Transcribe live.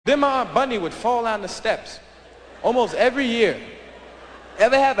Then my Aunt Bunny would fall down the steps almost every year.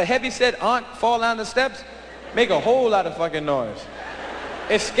 Ever have a heavy-set aunt fall down the steps? Make a whole lot of fucking noise.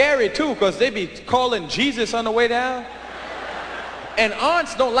 It's scary too, because they be calling Jesus on the way down. And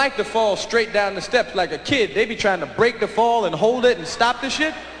aunts don't like to fall straight down the steps like a kid. They be trying to break the fall and hold it and stop the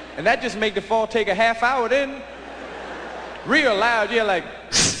shit. And that just make the fall take a half hour then. Real loud, you're like...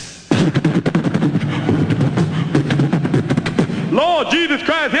 Lord Jesus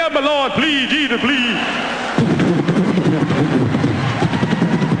Christ, help me, Lord, please, Jesus, please.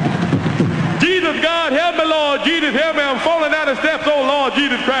 Jesus, God, help me, Lord, Jesus, help me. I'm falling down the steps, oh Lord,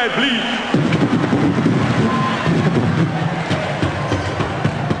 Jesus Christ, please.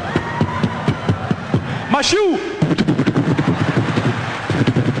 My shoe.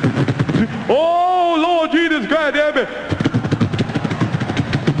 Oh Lord, Jesus Christ, help me.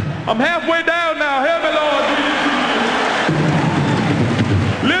 I'm halfway down now, help me, Lord, Jesus.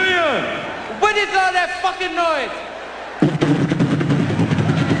 What is all that fucking noise?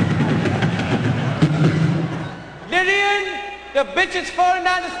 Lillian, the bitch is falling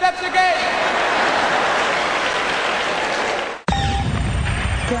down the steps again.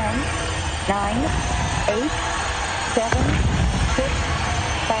 10, 9, 8, 7, 6,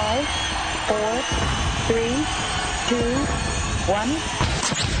 5, 4, 3, 2, 1.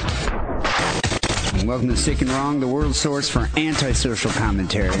 And welcome to Sick and Wrong, the world source for antisocial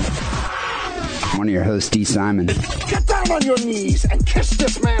commentary. I'm one of your hosts, Dee Simon. Get down on your knees and kiss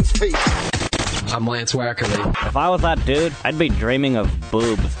this man's feet. I'm Lance Wackerly. If I was that dude, I'd be dreaming of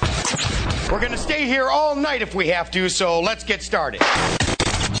boobs. We're gonna stay here all night if we have to, so let's get started.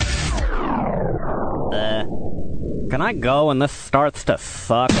 Can I go when this starts to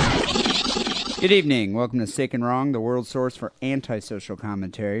suck? Good evening. Welcome to Sick and Wrong, the world source for antisocial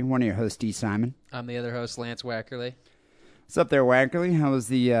commentary. One of your hosts, Dee Simon. I'm the other host, Lance Wackerly. What's up there, Wackerly? How was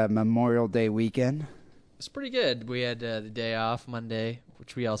the Memorial Day weekend? It's pretty good. We had the day off Monday,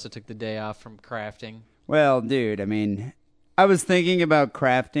 which we also took the day off from crafting. Well, dude, I mean, I was thinking about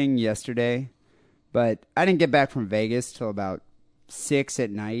crafting yesterday, but I didn't get back from Vegas till about 6 at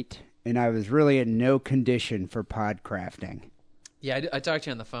night, and I was really in no condition for pod crafting. Yeah, I talked to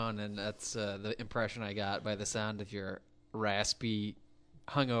you on the phone, and that's the impression I got by the sound of your raspy,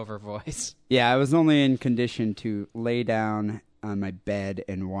 hungover voice. Yeah, I was only in condition to lay down on my bed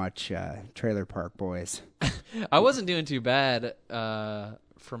and watch Trailer Park Boys. I wasn't doing too bad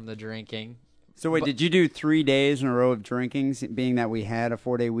from the drinking. So wait, did you do 3 days in a row of drinking, being that we had a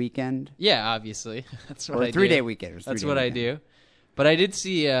 4-day weekend? Yeah, obviously. That's what or I do. 3-day weekend. That's what I do. But I did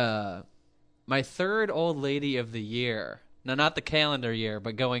see my third old lady of the year. No, not the calendar year,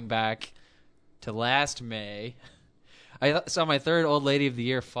 but going back to last May. I saw my third old lady of the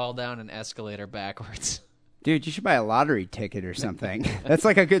year fall down an escalator backwards. Dude, you should buy a lottery ticket or something. That's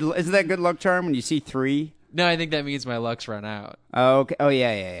like a good... Isn't that a good luck charm when you see 3? No, I think that means my luck's run out. Oh, okay. Oh,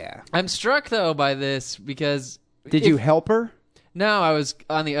 yeah. I'm struck, though, by this because... Did you help her? No, I was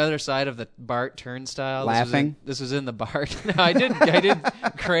on the other side of the BART turnstile. Laughing? This was in the BART. No, I did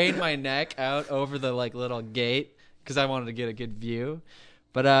crane my neck out over the little gate because I wanted to get a good view.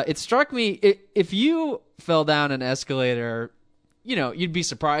 But it struck me, if you fell down an escalator, you know, you'd be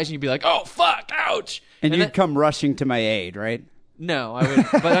surprised and you'd be like, oh, fuck, ouch. And you'd come rushing to my aid, right? No, I would.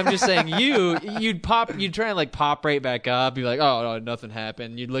 But I'm just saying, you'd try and pop right back up. You'd be like, oh, no, nothing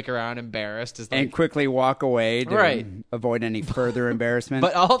happened. You'd look around embarrassed. And quickly walk away to avoid any further embarrassment.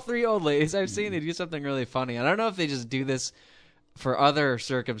 But all 3 old ladies I've seen, they do something really funny. I don't know if they just do this for other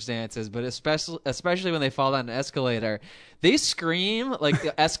circumstances, but especially when they fall down an escalator, they scream like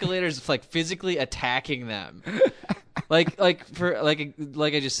the escalator's physically attacking them. like I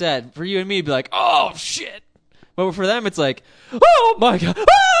just said, for you and me, it'd be like, oh shit. But for them, it's like, oh my god,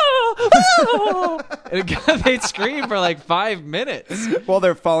 oh! And they'd scream for 5 minutes. While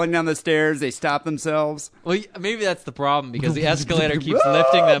they're falling down the stairs, they stop themselves. Well, maybe that's the problem, because the escalator keeps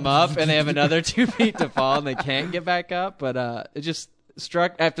lifting them up, and they have another 2 feet to fall, and they can't get back up. But it just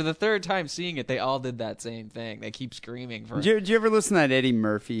struck, after the third time seeing it, they all did that same thing. They keep screaming for Did you ever listen to that Eddie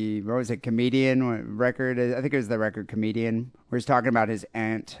Murphy, what was it, comedian record? I think it was the record Comedian, where he's talking about his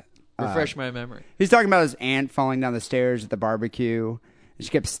aunt. Refresh my memory. He's talking about his aunt falling down the stairs at the barbecue. And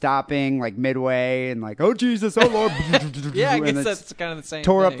she kept stopping midway and oh Jesus, oh Lord. Yeah, I guess that's kind of the same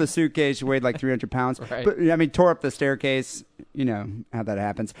Tore thing. up the suitcase. She weighed 300 pounds. Right. But I mean, tore up the staircase. You know how that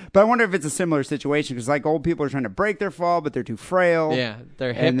happens. But I wonder if it's a similar situation, because old people are trying to break their fall, but they're too frail. Yeah,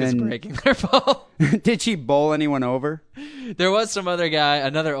 their hip is breaking their fall. Did she bowl anyone over? There was some other guy,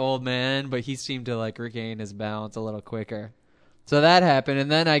 another old man, but he seemed to regain his balance a little quicker. So that happened,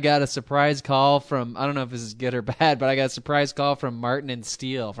 and then I got a surprise call from, I don't know if this is good or bad, but I got a surprise call from Martin and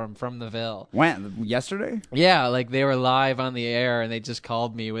Steele from the Ville. When? Yesterday? Yeah, like they were live on the air, and they just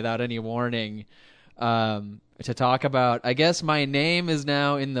called me without any warning to talk about, I guess my name is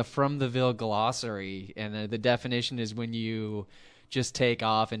now in the From the Ville glossary, and the definition is when you just take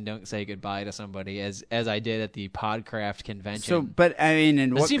off and don't say goodbye to somebody, as I did at the Podcraft convention. So, but I mean,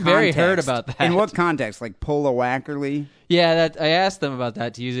 in what seemed context? very hurt about that. In what context? Like Polo Wackerly? Yeah, that I asked them about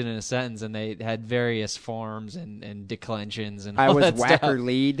that to use it in a sentence, and they had various forms and declensions and all I was that stuff. Wacker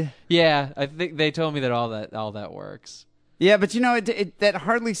lead. Yeah, I think they told me that all that works. Yeah, but that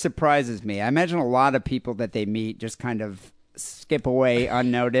hardly surprises me. I imagine a lot of people that they meet just kind of skip away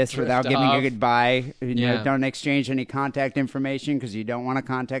unnoticed without giving a goodbye. You know, don't exchange any contact information because you don't want to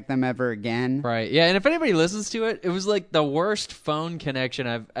contact them ever again. Right. Yeah, and if anybody listens to it, it was like the worst phone connection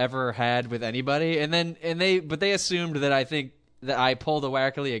I've ever had with anybody. But they assumed that I pulled a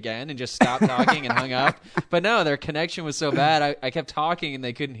Wackerly again and just stopped talking and hung up. But no, their connection was so bad. I kept talking and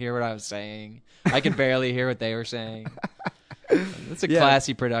they couldn't hear what I was saying. I could barely hear what they were saying. It's a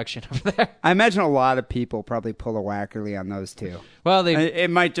classy production over there. I imagine a lot of people probably pull a Wackerly on those two. Well, it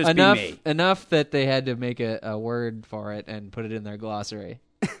might just be me. Enough that they had to make a word for it and put it in their glossary.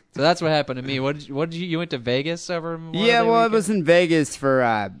 So that's what happened to me. What did you went to Vegas over? Yeah, well, I was in Vegas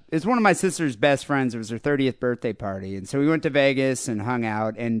for it's one of my sister's best friends. It was her 30th birthday party, and so we went to Vegas and hung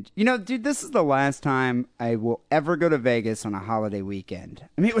out. And dude, this is the last time I will ever go to Vegas on a holiday weekend.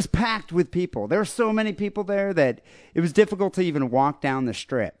 I mean, it was packed with people. There were so many people there that it was difficult to even walk down the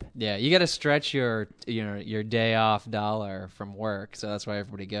strip. Yeah, you got to stretch your day off dollar from work, so that's why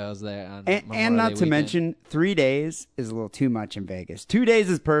everybody goes there. And not to mention, 3 days is a little too much in Vegas. 2 days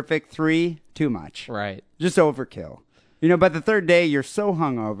is perfect. 3, too much. Right. Just overkill. By the third day, you're so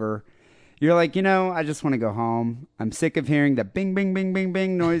hungover. You're like, I just want to go home. I'm sick of hearing the bing, bing, bing, bing,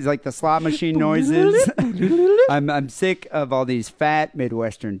 bing noise, like the slot machine noises. I'm sick of all these fat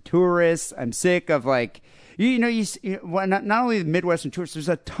Midwestern tourists. I'm sick of not only the Midwestern tourists, there's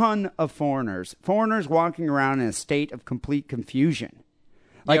a ton of foreigners. Foreigners walking around in a state of complete confusion.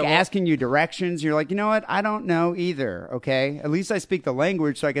 Asking you directions. You're like, you know what? I don't know either, okay? At least I speak the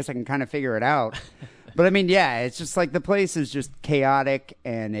language, so I guess I can kind of figure it out. But, I mean, yeah, it's just like the place is just chaotic,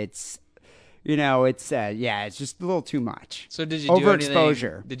 and it's, it's just a little too much. So did you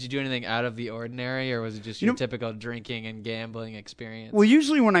overexposure? Did you do anything out of the ordinary, or was it just your typical drinking and gambling experience? Well,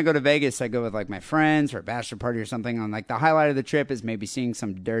 usually when I go to Vegas, I go with, my friends or a bachelor party or something. On, the highlight of the trip is maybe seeing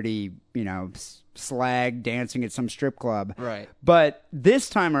some dirty, slag dancing at some strip club. Right. But this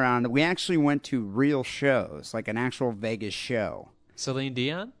time around, we actually went to real shows, like an actual Vegas show. Celine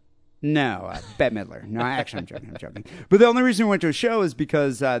Dion? No, Bette Midler. No, actually, I'm joking. But the only reason we went to a show is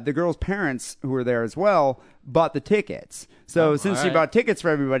because the girl's parents, who were there as well, bought the tickets. So since you bought tickets for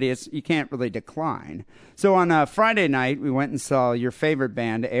everybody, you can't really decline. So on Friday night, we went and saw your favorite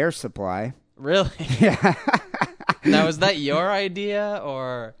band, Air Supply. Really? Yeah. Now, was that your idea,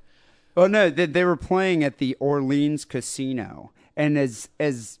 or... Oh, no, they were playing at the Orleans Casino. And as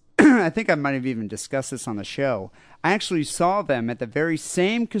I think I might have even discussed this on the show, I actually saw them at the very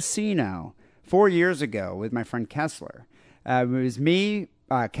same casino 4 years ago with my friend Kessler. It was me,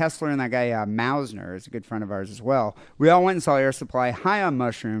 Kessler, and that guy Mausner, is a good friend of ours as well. We all went and saw Air Supply, high on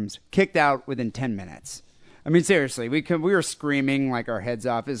mushrooms, kicked out within 10 minutes. I mean, seriously, we were screaming like our heads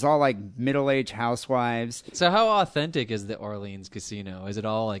off. It's all like middle-aged housewives. So how authentic is the Orleans casino? Is it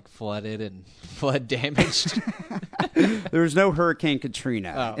all flooded and flood damaged? There was no Hurricane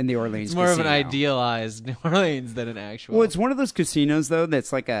Katrina in the Orleans casino. It's more of an idealized New Orleans than an actual. Well, it's one of those casinos, though,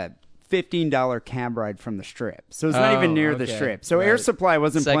 that's like a $15 cab ride from the strip. So it's not even near the strip. So Air Supply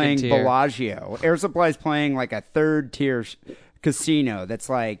wasn't playing Bellagio. Air Supply's playing like a third-tier casino that's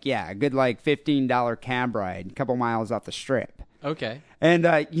a good $15 cab ride a couple miles off the strip. Okay.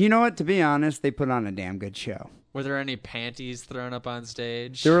 And you know what? To be honest, they put on a damn good show. Were there any panties thrown up on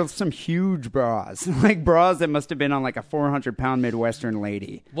stage? There were some huge bras. Bras that must have been on a 400-pound Midwestern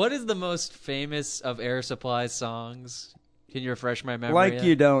lady. What is the most famous of Air Supply's songs? Can you refresh my memory?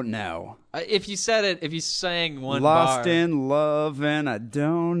 You don't know. If you sang one Lost bar. in love and I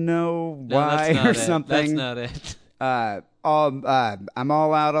don't know why or something. That's not it. I'm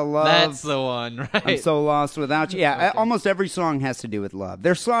all out of love. That's the one, right? I'm so lost without you. Yeah, Okay. Almost every song has to do with love.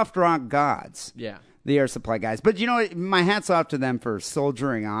 They're soft rock gods. Yeah. The Air Supply guys. But my hat's off to them for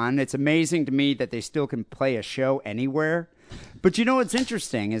soldiering on. It's amazing to me that they still can play a show anywhere. But what's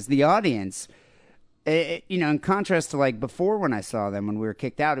interesting is the audience, in contrast to before when I saw them when we were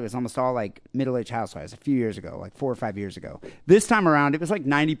kicked out, it was almost all middle-aged housewives a few years ago, 4 or 5 years ago. This time around, it was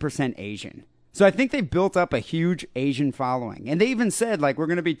 90% Asian. So I think they built up a huge Asian following. And they even said, like, we're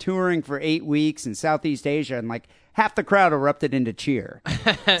going to be touring for 8 weeks in Southeast Asia, and, like, half the crowd erupted into cheer.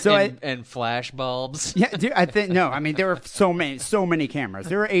 So and flash bulbs. Yeah, dude, I think, no, I mean, there were so many cameras.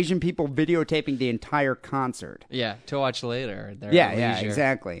 There were Asian people videotaping the entire concert. Yeah, to watch later. Yeah,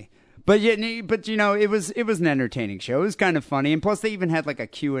 exactly. But you know, it was an entertaining show. It was kind of funny. And plus, they even had, like, a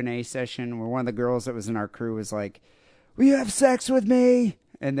Q&A session where one of the girls that was in our crew was like, will you have sex with me?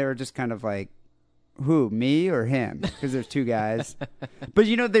 And they were just kind of like, who, me or him? Because there's two guys. But,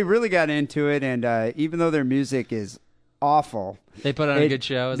 you know, they really got into it, and even though their music is awful. They put on a good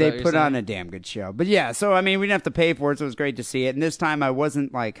show? They put on a damn good show. But, yeah, so, I mean, we didn't have to pay for it, so it was great to see it. And this time I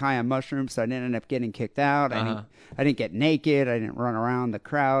wasn't, like, high on mushrooms, so I didn't end up getting kicked out. I didn't get naked. I didn't run around the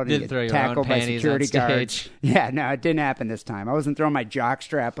crowd and get tackled by security guards. Yeah, no, it didn't happen this time. I wasn't throwing my jock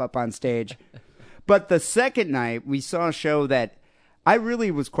strap up on stage. But the second night, we saw a show that I really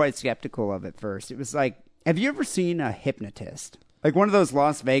was quite skeptical of at first. It was like, have you ever seen a hypnotist? Like one of those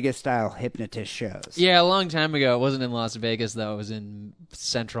Las Vegas-style hypnotist shows. Yeah, a long time ago. It wasn't in Las Vegas, though. It was in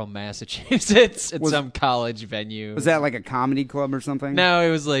central Massachusetts at some college venue. Was that like a comedy club or something? No,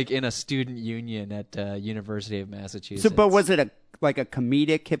 it was like in a student union at University of Massachusetts. So, but was it like a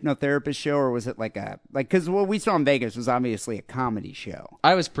comedic hypnotherapist show, or was it because what we saw in Vegas was obviously a comedy show?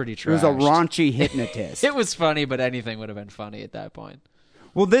 I was pretty trashed. It was a raunchy hypnotist. It was funny, but anything would have been funny at that point.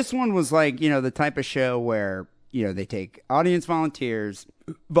 Well, this one was like, you know, the type of show where, you know, they take volunteers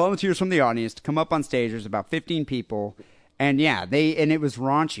from the audience to come up on stage. There's about 15 people, and yeah, and it was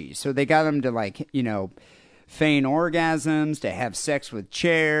raunchy. So they got them to, like, you know, feign orgasms, to have sex with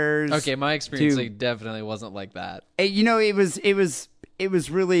chairs. Okay, my experience definitely wasn't like that. You know, it was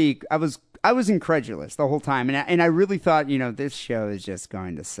really, I was incredulous the whole time, and I really thought, you know, this show is just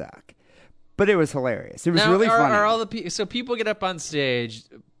going to suck. But it was hilarious. It was really funny. Are all so people get up on stage,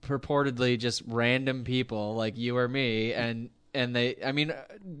 purportedly just random people like you or me, and they, I mean,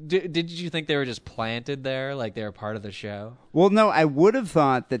 did you think they were just planted there, like they were part of the show? Well, no, I would have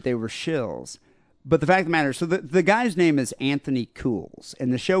thought that they were shills. But the fact of the matter, so the guy's name is Anthony Cools,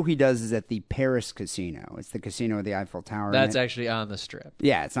 and the show he does is at the Paris Casino. It's the casino with the Eiffel Tower. That's actually on the Strip.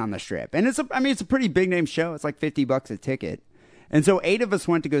 Yeah, it's on the Strip. And it's a pretty big name show. It's like $50 a ticket. And so 8 of us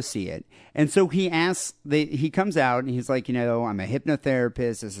went to go see it. And so he comes out and he's like, you know, I'm a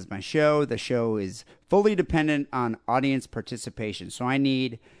hypnotherapist. This is my show. The show is fully dependent on audience participation. So I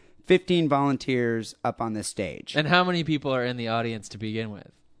need 15 volunteers up on this stage. And how many people are in the audience to begin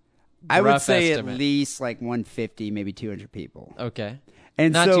with? I would say estimate. At least like 150, maybe 200 people. Okay.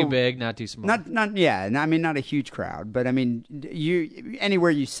 And not too big, not too small. I mean, not a huge crowd, but I mean,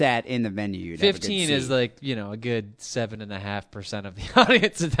 anywhere you sat in the venue, you'd 15 have a good is seat. like, you know, a good 7.5% of the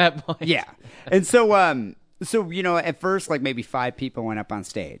audience at that point. Yeah, and so you know, at first, like maybe 5 people went up on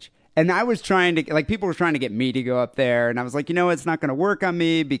stage, and I was trying to, like, people were trying to get me to go up there, and I was like, you know, it's not going to work on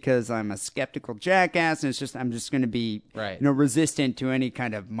me because I'm a skeptical jackass, and I'm just going to be, you know, resistant to any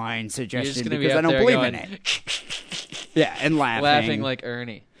kind of mind suggestion because I don't believe in it. Yeah, and laughing like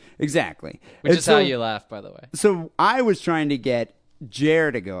Ernie. Exactly. Which is how you laugh, by the way. So I was trying to get Jer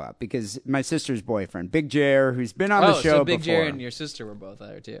to go up because my sister's boyfriend, Big Jer, who's been on the show so Big before. Jer and your sister were both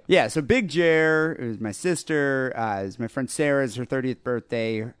there too. Yeah, so Big Jer is my sister, is my friend Sarah's her 30th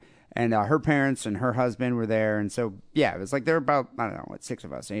birthday, and her parents and her husband were there. And so, yeah, it was like there were about, I don't know, 8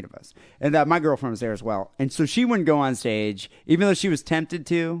 of us. And my girlfriend was there as well. And so she wouldn't go on stage, even though she was tempted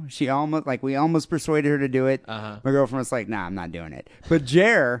to. We almost persuaded her to do it. My girlfriend was like, nah, I'm not doing it. But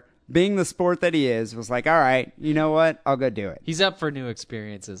Jer, being the sport that he is, was like, all right, you know what? I'll go do it. He's up for new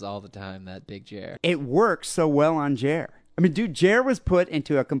experiences all the time, that Big Jer. It works so well on Jer. I mean, dude, Jer was put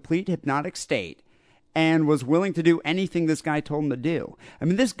into a complete hypnotic state and was willing to do anything this guy told him to do. I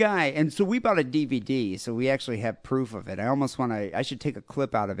mean, this guy, and so we bought a DVD, so we actually have proof of it. I should take a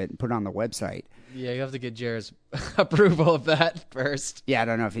clip out of it and put it on the website. Yeah, you have to get Jer's approval of that first. Yeah, I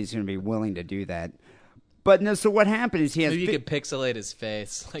don't know if he's going to be willing to do that. But no, so what happened is maybe you could pixelate his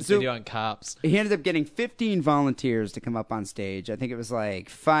face like they do on Cops. He ended up getting 15 volunteers to come up on stage. I think it was like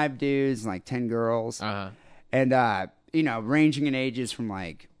 5 dudes and like 10 girls. And, you know, ranging in ages from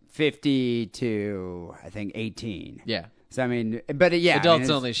like 50 to, I think, 18. Yeah. So, I mean, but yeah. Adults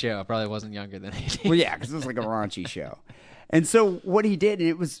only show. Probably wasn't younger than 18. Well, yeah, because it was like a raunchy show. And so what he did, and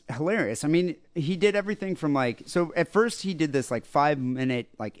it was hilarious. I mean, he did everything from like, so at first he did this like 5-minute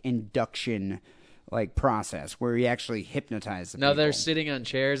like induction like process where he actually hypnotized the Now people. they're sitting on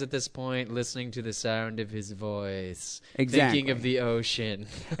chairs at this point, listening to the sound of his voice, Exactly. thinking of the ocean.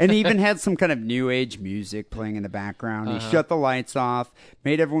 And he even had some kind of new age music playing in the background. He shut the lights off,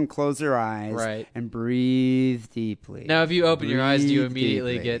 made everyone close their eyes, and breathe deeply. Now, if you open your eyes, do you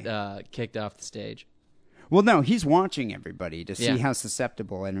immediately deeply. get kicked off the stage? Well, no, he's watching everybody to see Yeah. how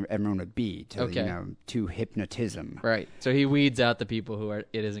susceptible everyone would be to, to hypnotism. Right. So he weeds out the people who it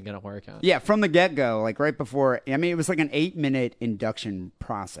isn't going to work on. Yeah, from the get-go, like right before. I mean, it was like an 8-minute induction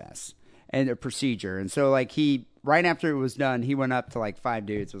process and a procedure. And so, like, right after it was done, he went up to like 5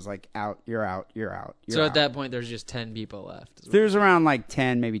 dudes, was like, out, you're out, you're out. So at that point, there's just 10 people left. There's around like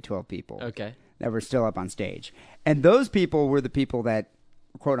 10, maybe 12 people. Okay. That were still up on stage. And those people were the people that,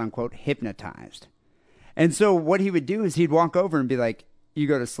 quote unquote, hypnotized. And so what he would do is he'd walk over and be like, you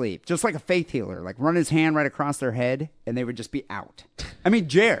go to sleep. Just like a faith healer, like run his hand right across their head and they would just be out. I mean,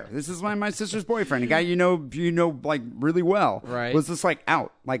 Jer, this is my sister's boyfriend, a guy you know like really well, right? Was just like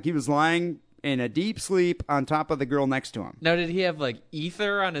out. Like he was lying in a deep sleep on top of the girl next to him. Now, did he have like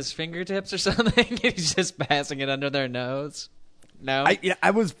ether on his fingertips or something? He's just passing it under their nose? No?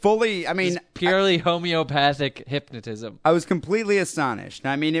 I was fully, I mean... Just purely homeopathic hypnotism. I was completely astonished.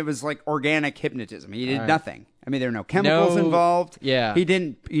 I mean, it was like organic hypnotism. He did nothing. I mean, there were no chemicals involved. Yeah. He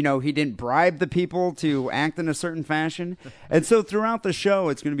didn't bribe the people to act in a certain fashion. And so throughout the show,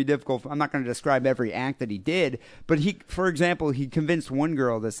 it's going to be difficult. I'm not going to describe every act that he did, but for example, he convinced one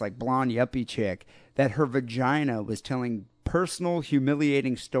girl, this like blonde yuppie chick, that her vagina was telling personal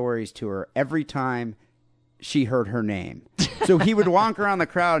humiliating stories to her every time she heard her name. So he would walk around the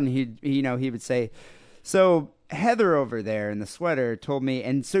crowd and he would say, so Heather over there in the sweater told me,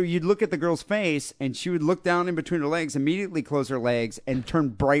 and so you'd look at the girl's face and she would look down in between her legs, immediately close her legs and turn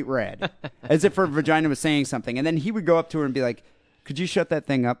bright red as if her vagina was saying something. And then he would go up to her and be like, could you shut that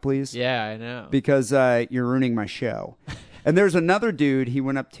thing up, please? Yeah, I know. Because you're ruining my show. And there's another dude he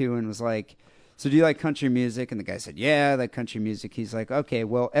went up to and was like, so do you like country music? And the guy said, yeah, I like country music. He's like, okay,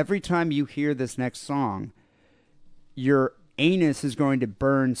 well, every time you hear this next song, your anus is going to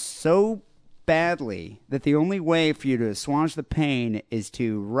burn so badly that the only way for you to assuage the pain is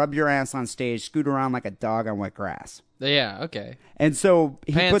to rub your ass on stage, scoot around like a dog on wet grass. Yeah, okay. And so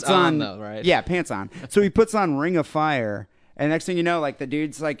he pants puts on, though, right? Yeah, pants on. So he puts on Ring of Fire, and next thing you know, like the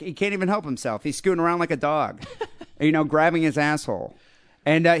dude's like, he can't even help himself. He's scooting around like a dog, grabbing his asshole.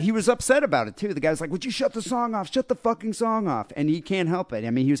 And he was upset about it, too. The guy's like, would you shut the song off? Shut the fucking song off. And he can't help it.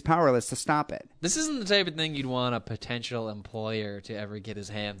 I mean, he was powerless to stop it. This isn't the type of thing you'd want a potential employer to ever get his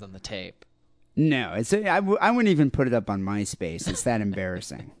hands on the tape. No, I wouldn't even put it up on MySpace. It's that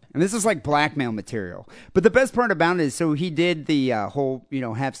embarrassing. And this is like blackmail material. But the best part about it is, so he did the whole,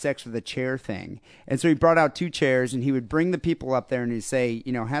 have sex with a chair thing. And so he brought out 2 chairs, and he would bring the people up there and he'd say,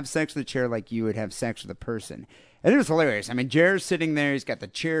 have sex with a chair like you would have sex with a person. And it was hilarious. I mean, Jer's sitting there. He's got the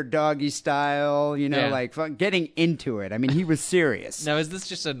chair doggy style, like getting into it. I mean, he was serious. Now, is this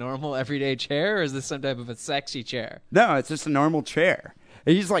just a normal everyday chair, or is this some type of a sexy chair? No, it's just a normal chair.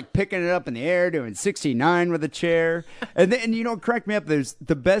 And he's like picking it up in the air, doing 69 with a chair. And then, correct me up, there's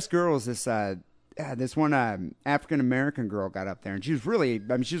the best girl is this one African-American girl got up there. And she was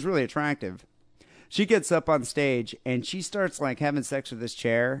really attractive. She gets up on stage, and she starts like having sex with this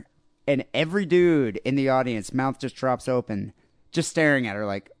chair. And every dude in the audience, mouth just drops open, just staring at her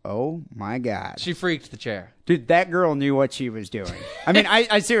like, oh, my God. She freaked the chair. Dude, that girl knew what she was doing. I mean,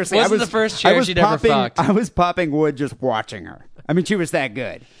 I seriously... Wasn't the first chair she'd ever fucked. I was popping wood just watching her. I mean, she was that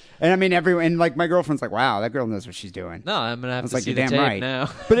good. And I mean, everyone... like, my girlfriend's like, wow, that girl knows what she's doing. No, I'm going to have to like, see the tape right. now.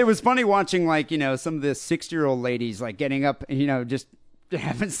 But it was funny watching, like, some of the 60-year-old ladies, like, getting up, just...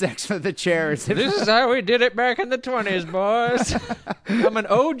 having sex with the chairs. This is how we did it back in the 20s, boys. I'm an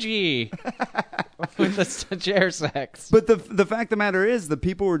OG with the chair sex. But the fact of the matter is, the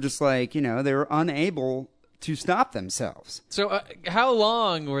people were just like, they were unable to stop themselves. So how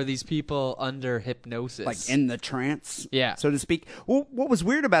long were these people under hypnosis? Like in the trance, yeah, so to speak. Well, what was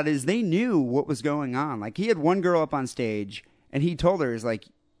weird about it is they knew what was going on. Like he had one girl up on stage, and he told her, "Is like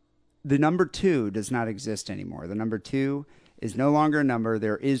the number 2 does not exist anymore. The number 2 is no longer a number.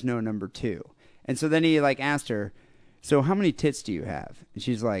 There is no number 2." And so then he like asked her, "So how many tits do you have?" And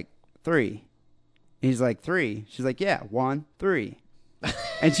she's like, 3. And he's like, 3. She's like, yeah, 1, 3.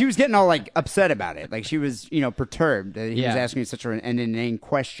 And she was getting all like upset about it. Like she was, perturbed that he was asking such an inane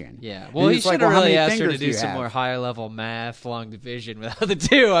question. Yeah. Well, he should have really asked her to do some more higher level math, long division without the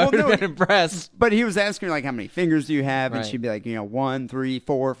 2. I would have been impressed. But he was asking her like, how many fingers do you have? And she'd be like, 1, 3,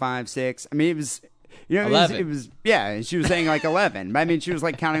 4, 5, 6. I mean, it was... 11. It was and she was saying like 11. I mean, she was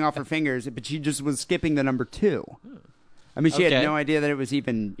like counting off her fingers, but she just was skipping the number 2. I mean, she Okay. had no idea that it was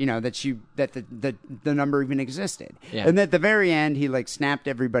even, that the number even existed. Yeah. And at the very end, he like snapped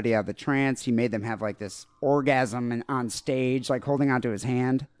everybody out of the trance. He made them have like this orgasm on stage, like holding onto his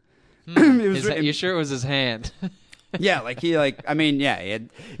hand. You sure it was his hand? Yeah, he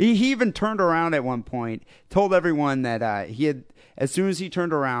even turned around at one point, told everyone that as soon as he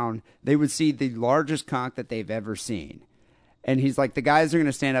turned around, they would see the largest cock that they've ever seen. And he's like, the guys are going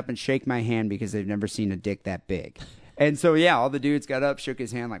to stand up and shake my hand because they've never seen a dick that big. And so, yeah, all the dudes got up, shook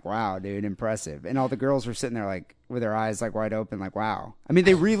his hand like, wow, dude, impressive. And all the girls were sitting there like with their eyes like wide open like, wow. I mean,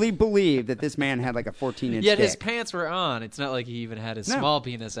 they really believed that this man had like a 14-inch Yet dick. his pants were on. It's not like he even had his small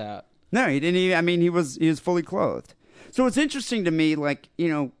penis out. No, he didn't even, I mean, he was fully clothed. So it's interesting to me, like,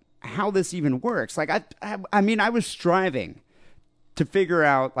 how this even works. Like, I mean, I was striving to figure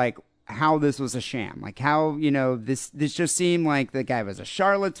out, like, how this was a sham. Like, how, this just seemed like the guy was a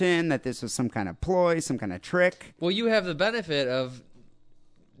charlatan, that this was some kind of ploy, some kind of trick. Well, you have the benefit of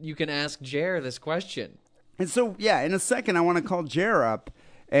you can ask Jer this question. And so, yeah, in a second, I want to call Jer up.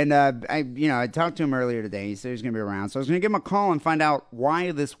 And, I talked to him earlier today. He said he was going to be around. So I was going to give him a call and find out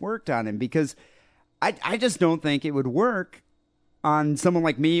why this worked on him. Because I just don't think it would work on someone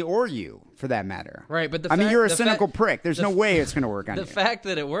like me or you, for that matter. Right, but you're a cynical prick. There's no way it's going to work on you. The fact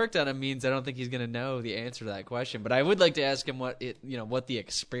that it worked on him means I don't think he's going to know the answer to that question. But I would like to ask him what the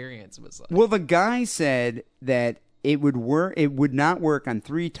experience was like. Well, the guy said that it would work. It would not work on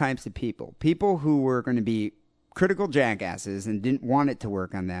three types of people: people who were going to be critical jackasses and didn't want it to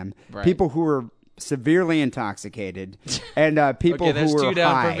work on them; right. People who were severely intoxicated, and people okay, who were two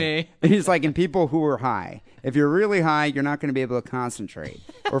down high. For me. He's like, and people who were high. If you're really high, you're not going to be able to concentrate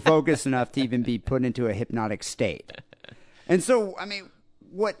or focus enough to even be put into a hypnotic state. And so, I mean,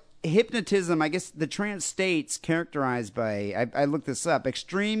 what hypnotism, I guess the trance states characterized by, I looked this up,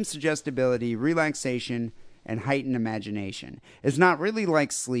 extreme suggestibility, relaxation, and heightened imagination. It's not really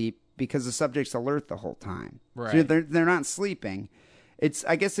like sleep because the subject's alert the whole time. Right. So they're not sleeping.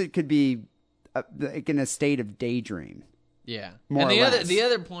 I guess it could be like in a state of daydream. Yeah. More and or less. the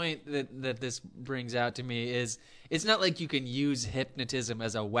other point that this brings out to me is it's not like you can use hypnotism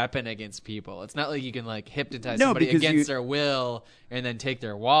as a weapon against people. It's not like you can like hypnotize somebody against their will and then take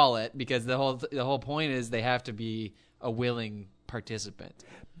their wallet, because the whole point is they have to be a willing participant.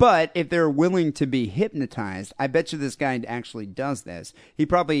 But if they're willing to be hypnotized, I bet you this guy actually does this. He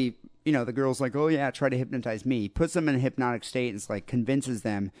probably, the girl's like, oh yeah, try to hypnotize me. He puts them in a hypnotic state and it's like convinces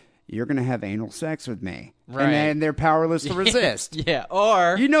them, you're going to have anal sex with me. Right. And then they're powerless to resist. Yeah,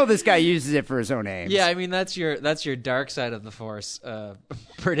 or... this guy uses it for his own aims. Yeah, I mean, that's your dark side of the force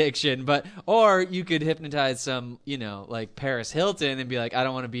prediction. Or you could hypnotize some, like Paris Hilton and be like, I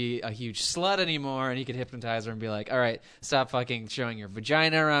don't want to be a huge slut anymore. And you could hypnotize her and be like, all right, stop fucking showing your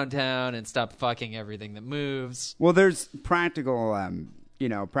vagina around town and stop fucking everything that moves. Well, there's practical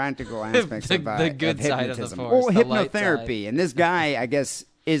aspects the good of side of the hypnotism. force, Well, the light hypnotherapy. side. And this guy, I guess,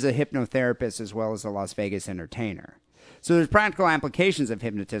 is a hypnotherapist as well as a Las Vegas entertainer. So there's practical applications of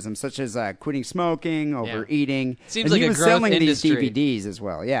hypnotism, such as quitting smoking, overeating. Seems and like he a was growth selling industry. these DVDs as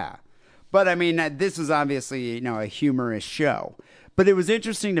well, yeah. But I mean, this is obviously a humorous show. But it was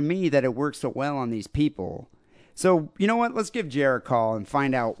interesting to me that it worked so well on these people. So you know what? Let's give Jer a call and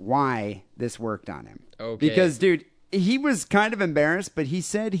find out why this worked on him. Okay. Because, dude, he was kind of embarrassed, but he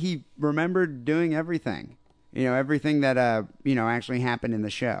said he remembered doing everything. Everything that, actually happened in the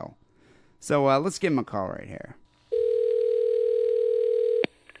show. So let's give him a call right here.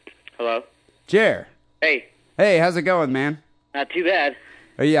 Hello? Jer. Hey, Hey, how's it going, man? not too bad.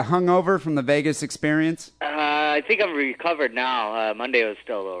 Are you hungover from the Vegas experience? I think I'm recovered now. Monday was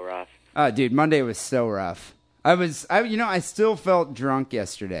still a little rough. Oh, dude, Monday was so rough. I still felt drunk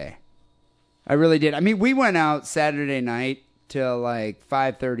yesterday. I really did. I mean, we went out Saturday night till like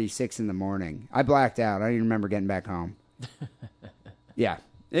 5:36 in the morning. I blacked out. I don't even remember getting back home. Yeah.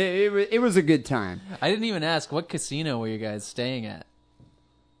 It was a good time. I didn't even ask, what casino were you guys staying at?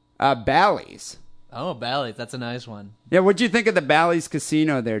 Bally's. Oh, Bally's. That's a nice one. Yeah, what'd you think of the Bally's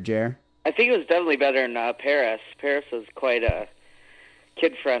casino there, Jer? I think it was definitely better than Paris. Paris was quite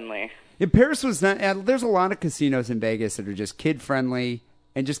kid-friendly. Yeah, Paris was not. There's a lot of casinos in Vegas that are just kid-friendly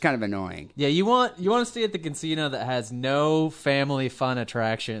and just kind of annoying. Yeah, you want to stay at the casino that has no family fun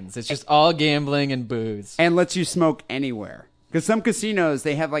attractions. It's just all gambling and booze. And lets you smoke anywhere. Because some casinos,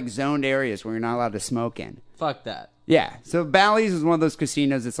 they have like zoned areas where you're not allowed to smoke in. Fuck that. Yeah, so Bally's is one of those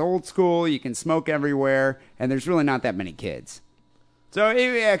casinos. It's old school. You can smoke everywhere, and there's really not that many kids. So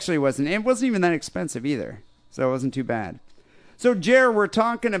it actually wasn't. It wasn't even that expensive either. So it wasn't too bad. So Jer, we're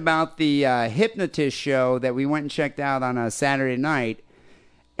talking about the Hypnotist show that we went and checked out on a Saturday night,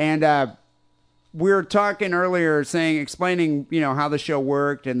 and we were talking earlier, explaining, how the show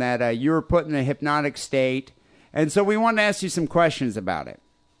worked and that you were put in a hypnotic state. And so we wanted to ask you some questions about it.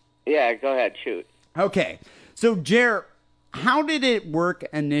 Yeah, go ahead, shoot. Okay. So, Jer, how did it work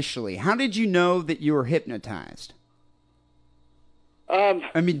initially? How did you know that you were hypnotized?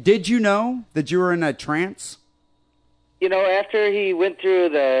 Did you know that you were in a trance? After he went through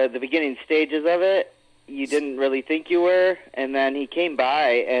the beginning stages of it, you didn't really think you were, and then he came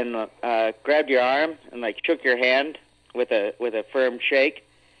by and grabbed your arm and shook your hand with a firm shake,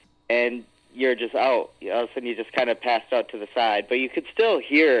 and you're just out. All of a sudden, you just kind of passed out to the side, but you could still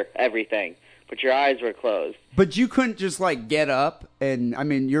hear everything, but your eyes were closed. But you couldn't just get up,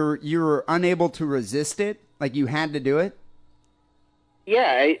 and you were unable to resist it. You had to do it.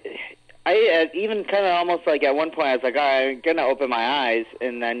 Yeah, I even kind of almost at one point I was like, all right, I'm gonna open my eyes,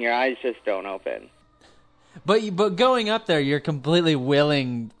 and then your eyes just don't open. But going up there, you're completely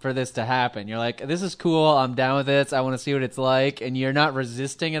willing for this to happen. You're like, this is cool. I'm down with this. I want to see what it's like. And you're not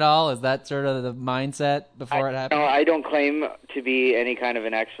resisting at all? Is that sort of the mindset before it happens? No, I don't claim to be any kind of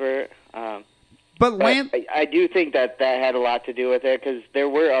an expert. But Lance... I do think that had a lot to do with it, because there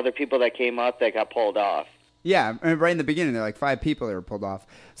were other people that came up that got pulled off. Yeah, right in the beginning, there were 5 people that were pulled off.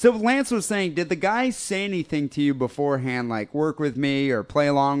 So Lance was saying, did the guy say anything to you beforehand, work with me or play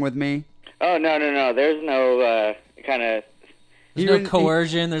along with me? Oh, no. There's no kind of... There's no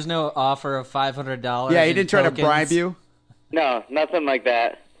coercion. There's no offer of $500. Yeah, he didn't try to bribe you? No, nothing like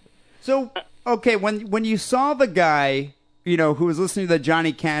that. So, okay, when you saw the guy, who was listening to the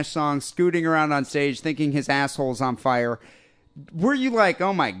Johnny Cash song, scooting around on stage, thinking his asshole's on fire, were you like,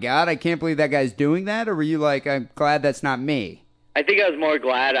 oh my God, I can't believe that guy's doing that? Or were you like, I'm glad that's not me? I think I was more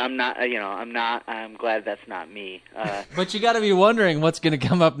glad I'm glad that's not me. But you got to be wondering what's going to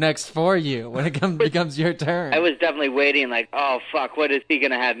come up next for you when it becomes your turn. I was definitely waiting oh, fuck, what is he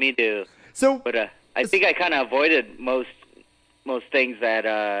going to have me do? But I think I kind of avoided most things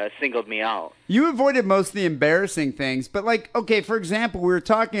that singled me out. You avoided most of the embarrassing things, but okay, for example, we were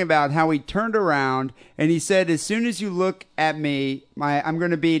talking about how he turned around and he said, as soon as you look at me, I'm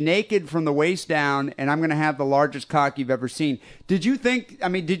going to be naked from the waist down and I'm going to have the largest cock you've ever seen. Did you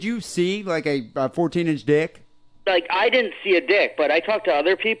did you see a 14-inch dick? I didn't see a dick, but I talked to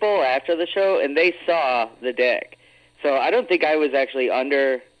other people after the show and they saw the dick. So I don't think I was actually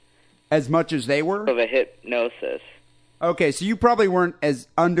under... As much as they were? Of a hypnosis. Okay, so you probably weren't as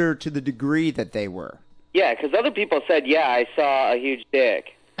under to the degree that they were. Yeah, because other people said, yeah, I saw a huge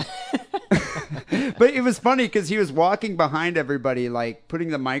dick. But it was funny because he was walking behind everybody, putting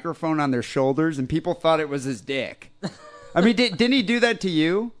the microphone on their shoulders, and people thought it was his dick. Didn't he do that to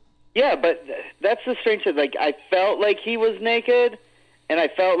you? Yeah, but that's the strange thing. I felt like he was naked, and I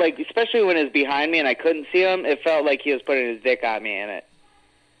felt especially when it was behind me and I couldn't see him, it felt like he was putting his dick on me in it.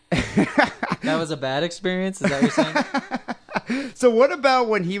 That was a bad experience? Is that what you're saying? So what about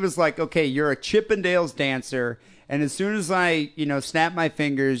when he was like, okay, you're a Chippendales dancer, and as soon as I, snap my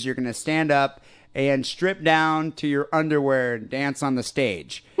fingers, you're going to stand up and strip down to your underwear and dance on the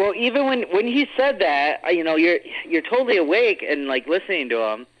stage? Well, even when he said that, you're totally awake and listening to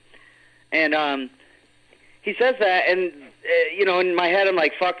him, and he says that, and in my head I'm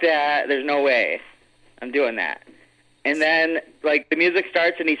like, fuck that, there's no way I'm doing that. And then, the music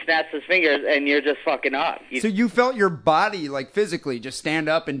starts and he snaps his fingers and you're just fucking up. So you felt your body, physically just stand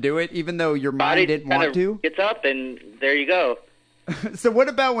up and do it, even though your mind didn't want to? Gets up and there you go. So what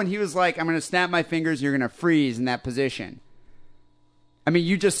about when he was like, I'm going to snap my fingers, you're going to freeze in that position?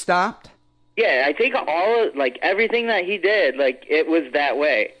 You just stopped? Yeah, I think everything that he did, it was that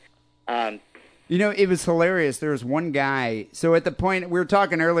way. It was hilarious. There was one guy. So at the point, we were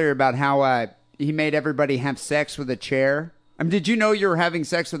talking earlier about how... he made everybody have sex with a chair. Did you know you were having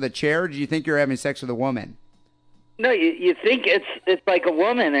sex with a chair, or did you think you were having sex with a woman? No, you think it's like a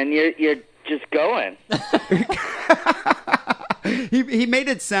woman, and you're just going. He made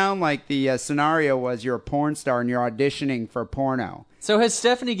it sound like the scenario was you're a porn star and you're auditioning for porno. So has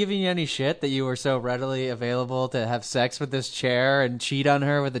Stephanie given you any shit that you were so readily available to have sex with this chair and cheat on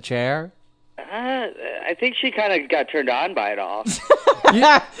her with the chair? I think she kind of got turned on by it all.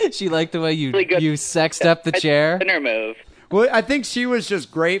 Yeah, she liked the way you sexed up the chair. Her move. Well, I think she was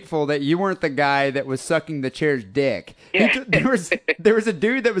just grateful that you weren't the guy that was sucking the chair's dick. Yeah. There was a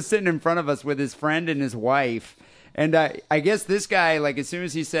dude that was sitting in front of us with his friend and his wife, and I guess this guy, as soon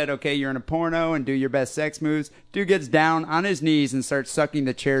as he said, "Okay, you're in a porno and do your best sex moves," dude gets down on his knees and starts sucking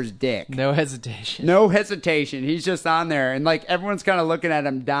the chair's dick. No hesitation. No hesitation. He's just on there, and everyone's kind of looking at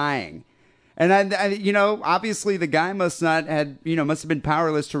him dying. And I obviously the guy must have been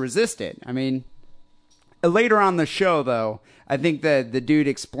powerless to resist it. later on the show, though, I think the dude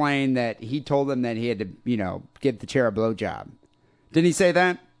explained that he told him that he had to, give the chair a blowjob. Didn't he say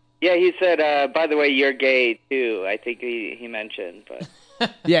that? Yeah, he said, by the way, you're gay, too. I think he mentioned. But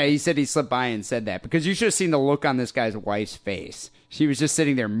Yeah, he said he slipped by and said that. Because you should have seen the look on this guy's wife's face. She was just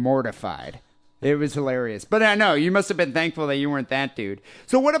sitting there mortified. It was hilarious. But I know, you must have been thankful that you weren't that dude.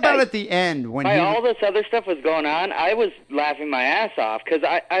 So what about at the end? When all this other stuff was going on, I was laughing my ass off because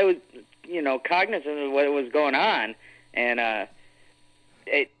I was, cognizant of what was going on. And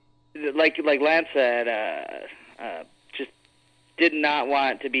like Lance said, just did not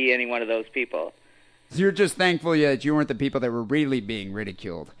want to be any one of those people. So you're just thankful that you weren't the people that were really being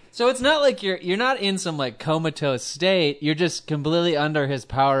ridiculed. So it's not like you're not in some like comatose state. You're just completely under his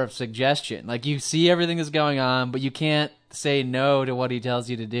power of suggestion. Like you see everything that's going on, but you can't say no to what he tells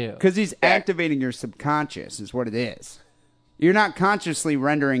you to do. Because he's activating your subconscious is what it is. You're not consciously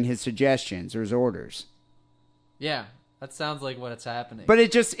rendering his suggestions or his orders. Yeah, that sounds like what's happening. But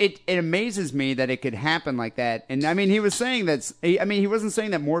it amazes me that it could happen like that. And I mean, he was saying he wasn't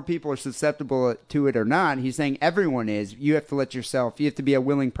saying that more people are susceptible to it or not. He's saying everyone is. You have to you have to be a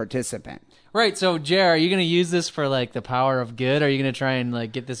willing participant. Right. So, Jer, are you going to use this for like the power of good? Are you going to try and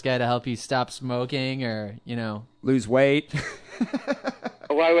like get this guy to help you stop smoking or, lose weight?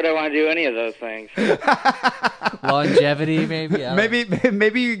 Why would I want to do any of those things? Longevity, maybe?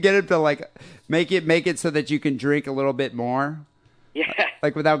 Maybe you get him to like make it so that you can drink a little bit more. Yeah.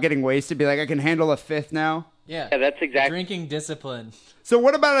 Like without getting wasted. Be like, I can handle a fifth now. Yeah, that's exactly. Drinking discipline. So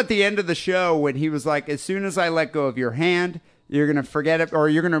what about at the end of the show when he was like, as soon as I let go of your hand, you're going to forget it, or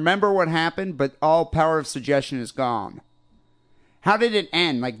you're going to remember what happened, but all power of suggestion is gone. How did it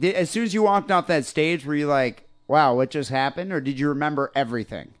end? Like, as soon as you walked off that stage, were you like, wow, what just happened? Or did you remember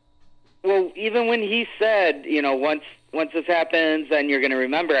everything? Well, even when he said, once this happens, then you're going to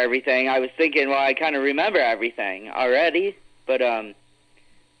remember everything, I was thinking, well, I kind of remember everything already, but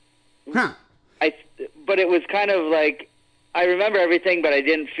but it was kind of like, I remember everything, but I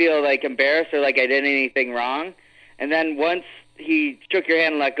didn't feel like embarrassed or like I did anything wrong. And then once he shook your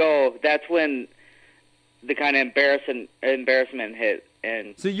hand and let go, that's when the kind of embarrassment hit.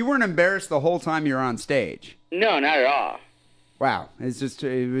 And so you weren't embarrassed the whole time you were on stage? No, not at all. Wow.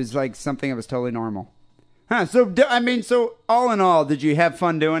 It was like something that was totally normal. Huh. So all in all, did you have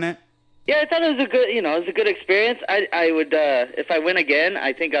fun doing it? Yeah, I thought it was a good experience. I would, if I win again,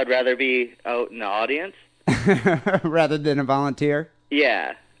 I think I'd rather be out in the audience. Rather than a volunteer?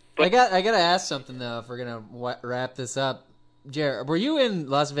 Yeah. But I got to ask something, though, if we're going to wrap this up. Jer, were you in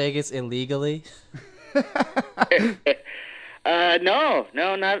Las Vegas illegally? No,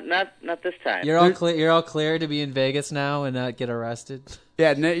 not this time. You're all clear to be in Vegas now and not get arrested?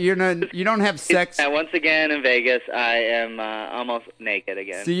 Yeah, no, you don't have sex. Once again in Vegas, I am almost naked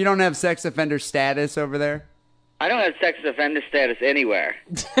again. So you don't have sex offender status over there? I don't have sex offender status anywhere.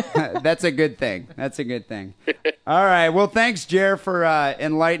 That's a good thing. All right. Well, thanks, Jer, for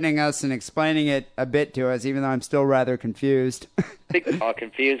enlightening us and explaining it a bit to us, even though I'm still rather confused. I think we're all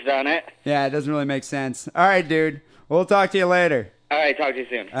confused on it. Yeah, it doesn't really make sense. All right, dude. We'll talk to you later. All right. Talk to you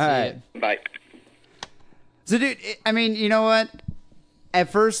soon. All right. Bye. So, dude, I mean, you know what? At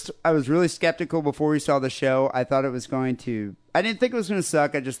first, I was really skeptical before we saw the show. I thought it was going to... I didn't think it was going to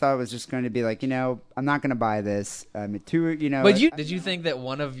suck. I just thought it was just going to be like, I'm not going to buy this. But did you think that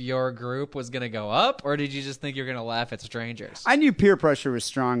one of your group was going to go up, or did you just think you were going to laugh at strangers? I knew peer pressure was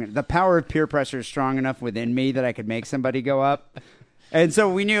strong. The power of peer pressure is strong enough within me that I could make somebody go up. And so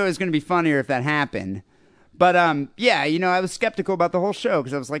we knew it was going to be funnier if that happened. But, I was skeptical about the whole show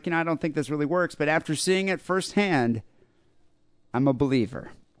because I was like, I don't think this really works. But after seeing it firsthand, I'm a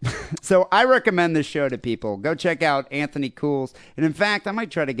believer. So I recommend this show to people. Go check out Anthony Cools. And in fact, I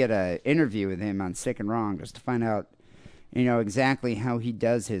might try to get an interview with him on Sick and Wrong just to find out, exactly how he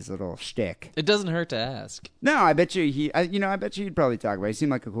does his little shtick. It doesn't hurt to ask. No, I bet you I bet you he'd probably talk about it. He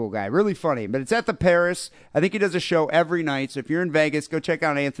seemed like a cool guy. Really funny. But it's at the Paris. I think he does a show every night. So if you're in Vegas, go check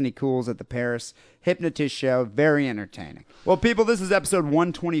out Anthony Cools at the Paris Hypnotist show. Very entertaining. Well, people, this is episode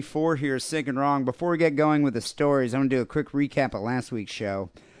 124 here, Sick and Wrong. Before we get going with the stories, I'm going to do a quick recap of last week's show.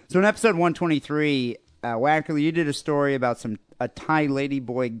 So in episode 123, Wackerly, you did a story about a Thai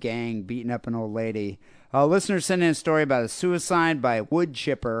ladyboy gang beating up an old lady. A listener sent in a story about a suicide by a wood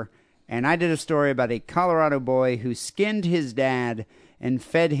chipper, and I did a story about a Colorado boy who skinned his dad and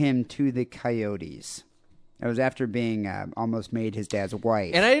fed him to the coyotes. That was after being almost made his dad's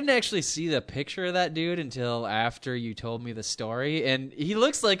wife. And I didn't actually see the picture of that dude until after you told me the story, and he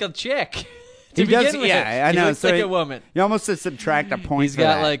looks like a chick. He does, yeah, I know. He looks like a woman. You almost have to subtract a point. He's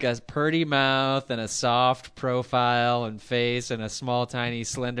got like a pretty mouth and a soft profile and face and a small, tiny,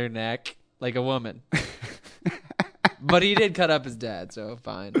 slender neck, like a woman. But he did cut up his dad, so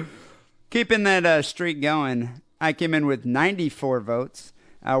fine. Keeping that streak going, I came in with 94 votes.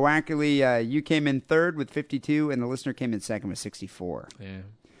 Wackily, you came in third with 52, and the listener came in second with 64. Yeah.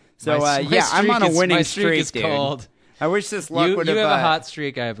 So, I'm on a winning streak, dude. Cold. I wish this luck would have... You have a hot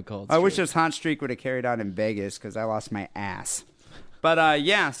streak, I have a cold streak. I wish this hot streak would have carried on in Vegas, because I lost my ass. But,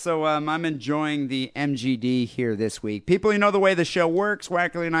 so I'm enjoying the MGD here this week. People, you know the way the show works.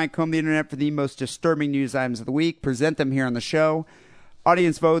 Wackily and I comb the internet for the most disturbing news items of the week, present them here on the show.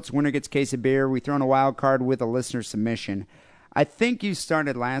 Audience votes, winner gets a case of beer. We throw in a wild card with a listener submission. I think you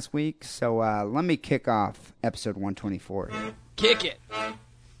started last week, so let me kick off episode 124. Kick it.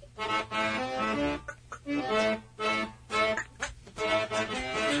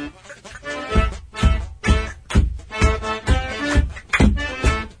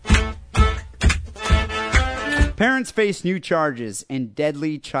 Parents face new charges in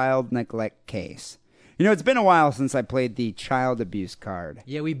deadly child neglect case. You know, it's been a while since I played the child abuse card.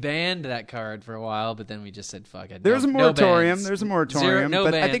 Yeah, we banned that card for a while, but then we just said, fuck it. There's a moratorium. No There's a moratorium.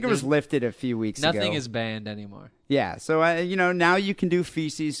 But I think it was lifted a few weeks ago. Nothing is banned anymore. Yeah, so, now you can do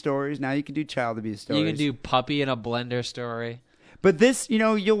feces stories. Now you can do child abuse stories. You can do puppy in a blender story. But this,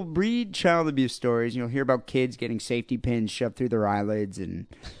 you'll read child abuse stories, and you'll hear about kids getting safety pins shoved through their eyelids and,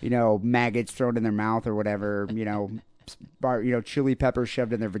 maggots thrown in their mouth or whatever, chili peppers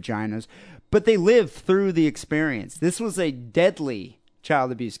shoved in their vaginas. But they live through the experience. This was a deadly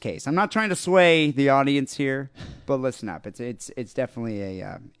child abuse case. I'm not trying to sway the audience here, but listen up. It's definitely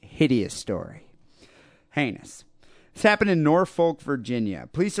a hideous story. Heinous. This happened in Norfolk, Virginia.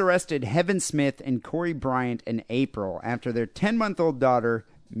 Police arrested Heaven Smith and Corey Bryant in April after their 10-month-old daughter,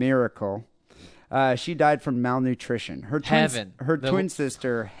 Miracle, she died from malnutrition. Her twin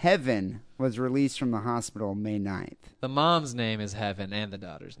sister, Heaven, was released from the hospital May 9th. The mom's name is Heaven and the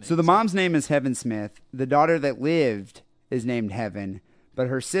daughter's name. So the mom's name is Heaven Smith. The daughter that lived is named Heaven, but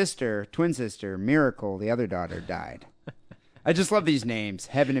her sister, twin sister, Miracle, the other daughter, died. I just love these names,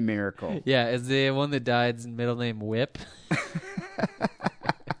 Heaven and Miracle. Yeah, is the one that died's middle name Whip?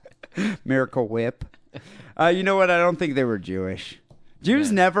 Miracle Whip. You know what? I don't think they were Jewish.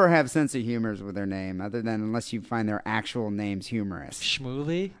 Jews never have sense of humor with their name, other than unless you find their actual names humorous.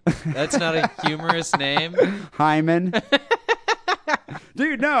 Shmuley? That's not a humorous name? Hyman.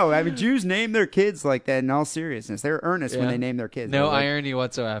 Dude, no. I mean, Jews name their kids like that in all seriousness. They're earnest when they name their kids. No irony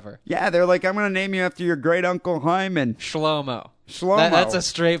whatsoever. Yeah, they're like, I'm going to name you after your great-uncle Hyman. Shlomo. That's a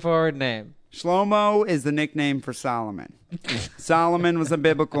straightforward name. Shlomo is the nickname for Solomon. Solomon was a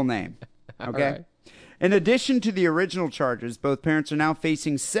biblical name. Okay? Right. In addition to the original charges, both parents are now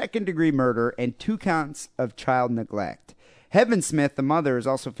facing second-degree murder and 2 counts of child neglect. Heaven Smith, the mother, is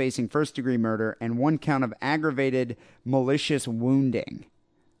also facing first-degree murder and 1 count of aggravated malicious wounding.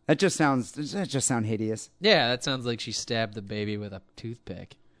 Does that just sound hideous? Yeah, that sounds like she stabbed the baby with a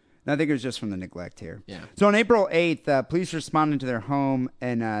toothpick. No, I think it was just from the neglect here. Yeah. So on April 8th, police responded to their home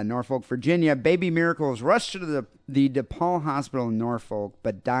in Norfolk, Virginia. Baby Miracle was rushed to the DePaul Hospital in Norfolk,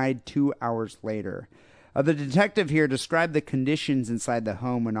 but died 2 hours later. The detective here described the conditions inside the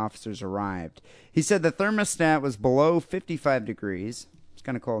home when officers arrived. He said the thermostat was below 55 degrees. It's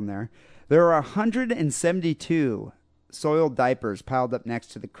kind of cold in there. There were 172 soiled diapers piled up next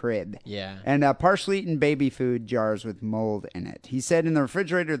to the crib. Yeah. And partially eaten baby food jars with mold in it. He said in the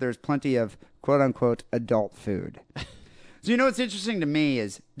refrigerator there's plenty of quote-unquote adult food. So you know what's interesting to me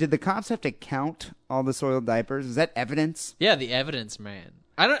is, did the cops have to count all the soiled diapers? Is that evidence? Yeah, the evidence man.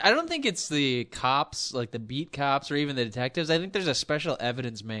 I don't think it's the cops, like the beat cops or even the detectives. I think there's a special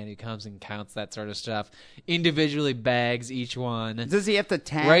evidence man who comes and counts that sort of stuff. Individually bags each one. Does he have to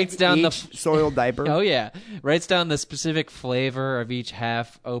tag each soiled diaper? Oh, yeah. Writes down the specific flavor of each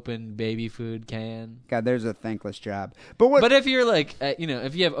half-open baby food can. God, there's a thankless job. But if you're like,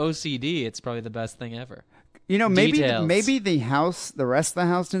 if you have OCD, it's probably the best thing ever. You know, maybe the rest of the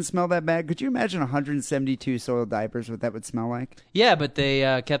house didn't smell that bad. Could you imagine 172 soiled diapers, what that would smell like? Yeah, but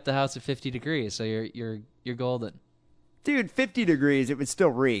they kept the house at 50 degrees, so you're golden. Dude, 50 degrees, it would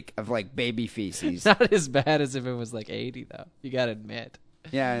still reek of like baby feces. Not as bad as if it was like 80, though. You gotta admit.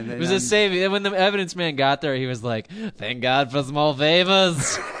 Yeah, it was a save. When the evidence man got there, he was like, "Thank God for small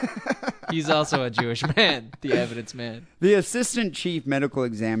favors." He's also a Jewish man, the evidence man. The assistant chief medical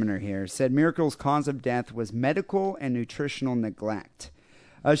examiner here said Miracle's cause of death was medical and nutritional neglect.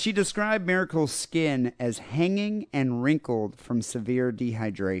 She described Miracle's skin as hanging and wrinkled from severe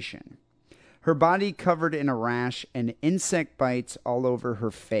dehydration. Her body covered in a rash and insect bites all over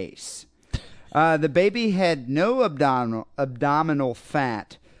her face. The baby had no abdominal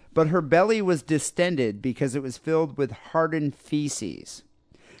fat, but her belly was distended because it was filled with hardened feces.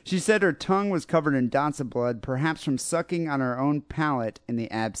 She said her tongue was covered in dots of blood, perhaps from sucking on her own palate in the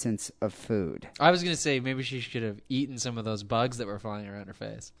absence of food. I was going to say maybe she should have eaten some of those bugs that were flying around her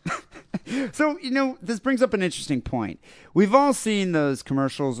face. So, this brings up an interesting point. We've all seen those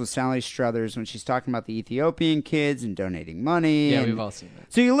commercials with Sally Struthers when she's talking about the Ethiopian kids and donating money. Yeah, we've all seen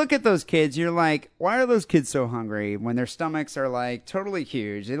that. So you look at those kids, you're like, why are those kids so hungry when their stomachs are like totally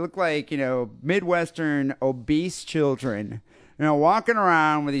huge? They look like, Midwestern obese children. Walking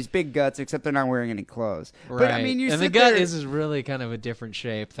around with these big guts, except they're not wearing any clothes. Right. But I mean, and the gut is really kind of a different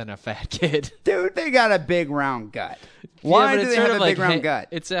shape than a fat kid. Dude, they got a big round gut. Why do they have a big round gut?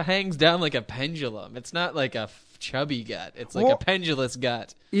 It hangs down like a pendulum. It's not like a chubby gut. It's like a pendulous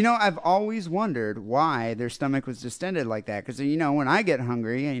gut. I've always wondered why their stomach was distended like that. Because, when I get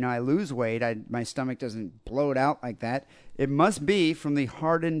hungry, I lose weight, my stomach doesn't bloat out like that. It must be from the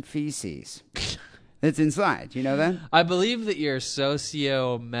hardened feces. It's inside. You know that? I believe that your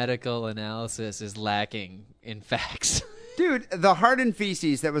socio-medical analysis is lacking in facts. Dude, the hardened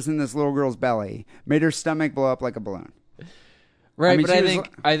feces that was in this little girl's belly made her stomach blow up like a balloon. Right, but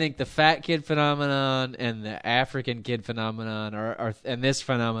I think the fat kid phenomenon and the African kid phenomenon and this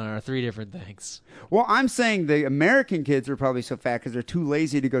phenomenon are three different things. Well, I'm saying the American kids are probably so fat because they're too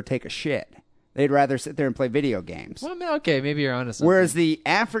lazy to go take a shit. They'd rather sit there and play video games. Well, okay, maybe you're onto something. Whereas the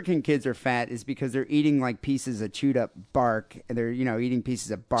African kids are fat is because they're eating like pieces of chewed up bark. And they're, eating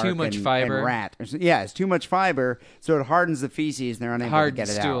pieces of bark. Too much fiber. And rat. Yeah, it's too much fiber, so it hardens the feces and they're unable to get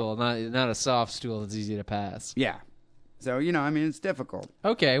it out. Hard stool, not a soft stool that's easy to pass. Yeah. So, it's difficult.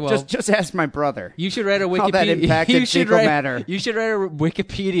 Okay, well... Just ask my brother. You should write a Wikipedia... How that impacted fecal matter. You should write a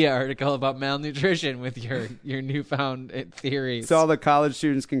Wikipedia article about malnutrition with your newfound theories. So all the college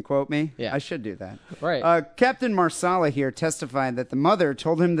students can quote me? Yeah. I should do that. Right. Captain Marsala here testified that the mother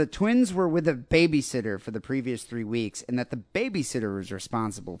told him the twins were with a babysitter for the previous 3 weeks and that the babysitter was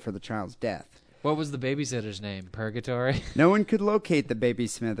responsible for the child's death. What was the babysitter's name? Purgatory? No one could locate the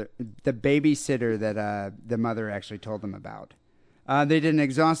babysitter that the mother actually told them about. They did an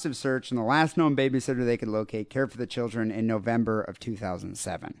exhaustive search, and the last known babysitter they could locate cared for the children in November of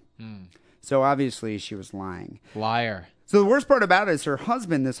 2007. So obviously she was lying. Liar. So the worst part about it is her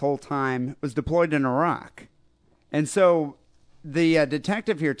husband this whole time was deployed in Iraq. And so the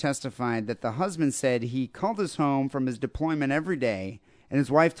detective here testified that the husband said he called his home from his deployment every day, and his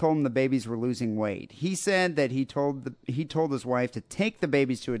wife told him the babies were losing weight. He said that he told his wife to take the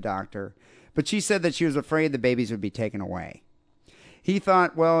babies to a doctor, but she said that she was afraid the babies would be taken away. He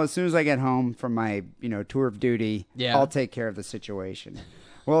thought, well, as soon as I get home from my tour of duty, I'll take care of the situation.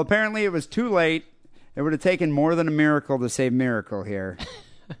 Well, apparently it was too late. It would have taken more than a miracle to save Miracle here.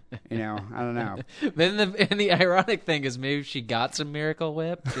 I don't know. And the ironic thing is maybe if she got some Miracle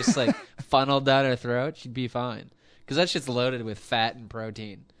Whip, just like funneled down her throat, she'd be fine. Because that shit's loaded with fat and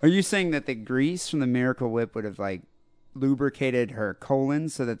protein. Are you saying that the grease from the Miracle Whip would have lubricated her colon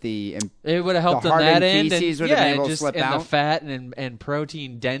so that it would have helped on that end, feces would have been able to slip out? The fat and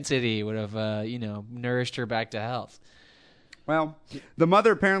protein density would have nourished her back to health. Well, the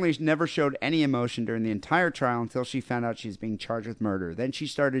mother apparently never showed any emotion during the entire trial until she found out she was being charged with murder. Then she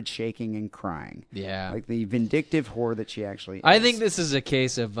started shaking and crying. Yeah. Like the vindictive whore that she actually is. I think this is a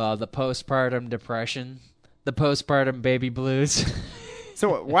case of the postpartum depression. The postpartum baby blues.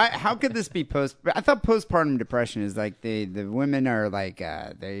 So how could this be I thought postpartum depression is like the women are like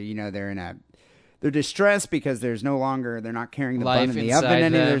they're distressed because they're not carrying the bun in the oven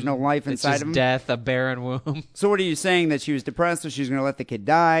anymore. There's no life inside them. It's just death, a barren womb. So what are you saying, that she was depressed so she was going to let the kid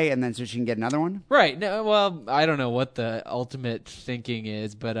die and then so she can get another one? Right. No, well, I don't know what the ultimate thinking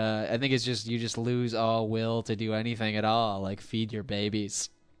is, but I think it's just you just lose all will to do anything at all, like feed your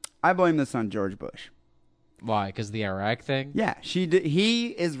babies. I blame this on George Bush. Why? Because the Iraq thing? Yeah, he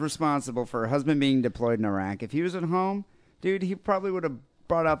is responsible for her husband being deployed in Iraq. If he was at home, dude, he probably would have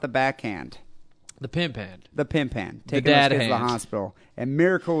brought out the backhand. The pimp hand. The pimp hand. The Taking those dad kids hand. to the hospital. And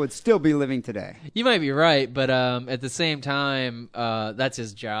Miracle would still be living today. You might be right, but at the same time, that's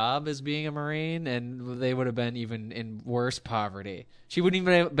his job as being a Marine, and they would have been even in worse poverty. She wouldn't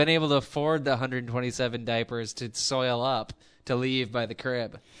even have been able to afford the 127 diapers to soil up to leave by the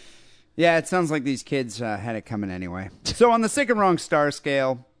crib. Yeah, it sounds like these kids had it coming anyway. So on the sick and wrong star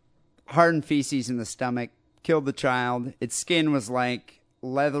scale, hardened feces in the stomach killed the child. Its skin was like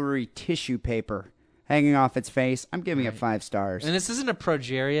leathery tissue paper hanging off its face. I'm giving it 5 stars. And this isn't a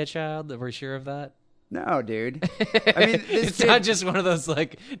progeria child, we're sure of that? No, dude. I mean, it's not just one of those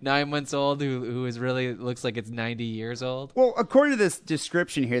like 9 months old who is really looks like it's 90 years old. Well, according to this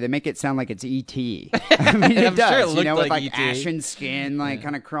description here, they make it sound like it's E.T. I mean, it I'm does. sure it looked with like like E.T. ashen skin, like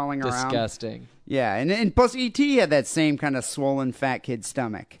kind of crawling around. Disgusting. Yeah, and plus E.T. had that same kind of swollen fat kid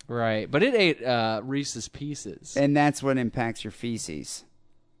stomach. Right, but it ate Reese's Pieces. And that's what impacts your feces.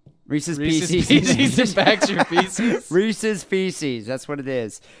 Reese's Pieces impacts your feces? Reese's feces, that's what it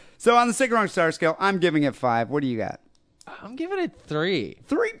is. So on the Sick Wrong Star Scale, I'm giving it 5. What do you got? I'm giving it 3.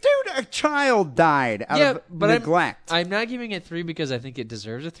 3? Dude, a child died out of neglect. I'm not giving it 3 because I think it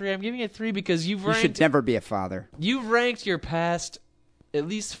deserves a 3. I'm giving it 3 because you should never be a father. You've ranked your past at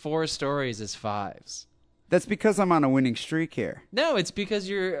least 4 stories as 5s. That's because I'm on a winning streak here. No, it's because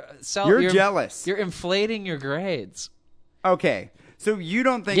you're jealous. You're inflating your grades. Okay, so you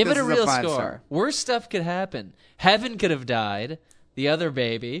don't think Give this it a is real 5-star? score. Worse stuff could happen. Heaven could have died. The other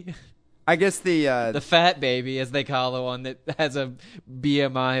baby. I guess the fat baby, as they call the one that has a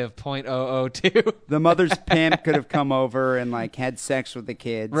BMI of .002. The mother's pimp could have come over and like had sex with the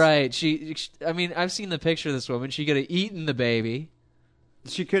kids. Right. I mean, I've seen the picture of this woman. She could have eaten the baby.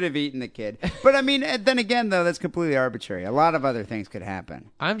 She could have eaten the kid. But I mean, then again, though, that's completely arbitrary. A lot of other things could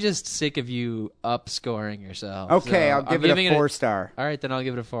happen. I'm just sick of you upscoring yourself. Okay, so I'll give it a 4-star. All right, then I'll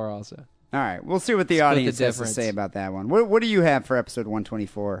give it a 4 also. All right, we'll see what the audience has to say about that one. What do you have for episode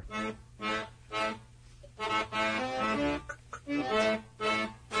 124?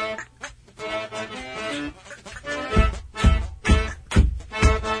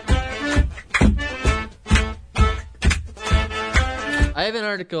 I have an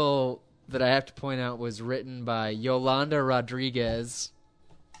article that I have to point out was written by Yolanda Rodriguez.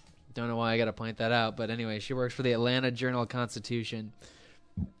 Don't know why I got to point that out, but anyway, she works for the Atlanta Journal-Constitution.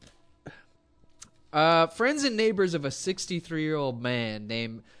 Friends and neighbors of a 63-year-old man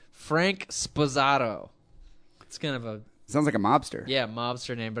named Frank Sposato. It's kind of a... Sounds like a mobster. Yeah,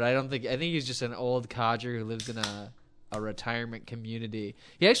 mobster name, but I think he's just an old codger who lives in a retirement community.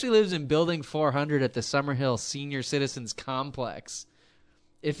 He actually lives in Building 400 at the Summerhill Senior Citizens Complex.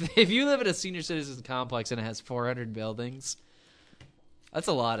 If you live at a senior citizens complex and it has 400 buildings, that's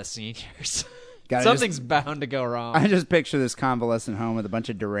a lot of seniors. Something's bound to go wrong. I just picture this convalescent home with a bunch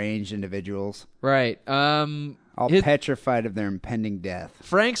of deranged individuals. Right. All petrified of their impending death.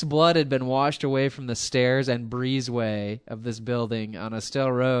 Frank's blood had been washed away from the stairs and breezeway of this building on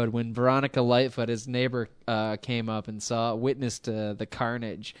Estelle Road when Veronica Lightfoot, his neighbor, came up and witnessed the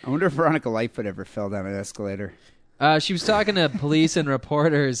carnage. I wonder if Veronica Lightfoot ever fell down an escalator. She was talking to police and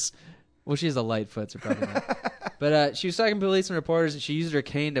reporters. Well, she has a Lightfoot, so probably not. But she was talking to police and reporters, and she used her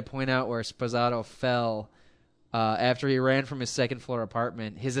cane to point out where Sposato fell after he ran from his second-floor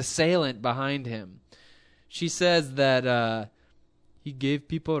apartment. His assailant behind him. She says that he gave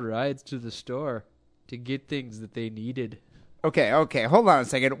people rides to the store to get things that they needed. Okay, hold on a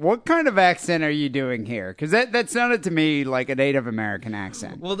second. What kind of accent are you doing here? Because that sounded to me like a Native American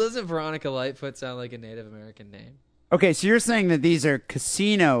accent. Well, doesn't Veronica Lightfoot sound like a Native American name? Okay, so you're saying that these are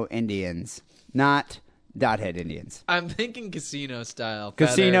casino Indians, not Dothead Indians. I'm thinking casino style.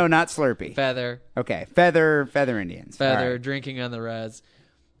 Casino, feather, not Slurpee. Feather. Okay, feather Indians. Feather, right. Drinking on the res.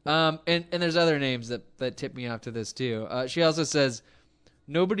 And there's other names that tip me off to this, too. She also says,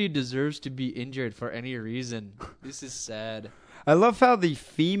 nobody deserves to be injured for any reason. This is sad. I love how the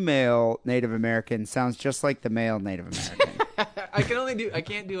female Native American sounds just like the male Native American. I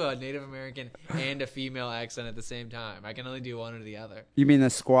can't do a Native American and a female accent at the same time. I can only do one or the other. You mean the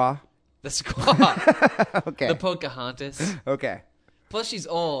squaw? The squaw. Okay. The Pocahontas. Okay. Plus she's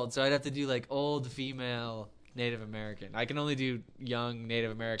old, so I'd have to do like old female Native American. I can only do young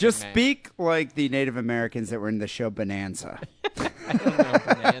Native American. Just man. speak like the Native Americans that were in the show Bonanza. I don't know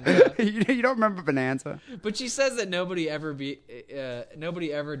Bonanza. You don't remember Bonanza? But she says that nobody ever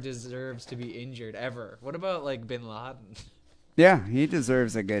deserves to be injured ever. What about like Bin Laden? Yeah, he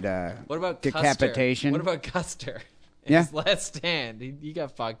deserves a good what about decapitation. Custer? What about Custer? In Yeah. his last stand, he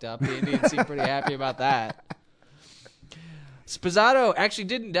got fucked up. The Indians seem pretty happy about that. Sposato actually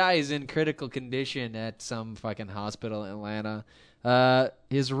didn't die. He's in critical condition at some fucking hospital in Atlanta.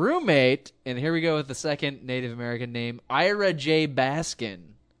 His roommate, and here we go with the second Native American name, Ira J. Baskin,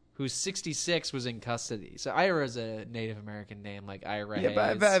 who's 66, was in custody. So Ira's a Native American name, like Ira Hayes.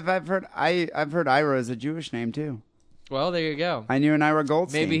 Yeah, but I've heard Ira is a Jewish name too. Well, there you go. I knew an Ira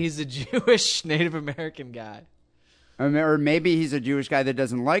Goldstein. Maybe he's a Jewish Native American guy. Or maybe he's a Jewish guy that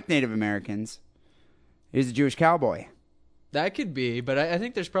doesn't like Native Americans. He's a Jewish cowboy. That could be, but I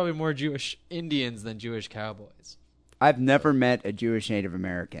think there's probably more Jewish Indians than Jewish cowboys. I've never met a Jewish Native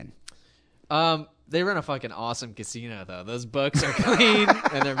American. They run a fucking awesome casino, though. Those books are clean,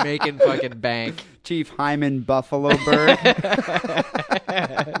 and they're making fucking bank. Chief Hyman Buffalo Bird.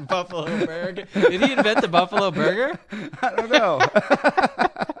 Buffalo Burger. Did he invent the Buffalo Burger? I don't know.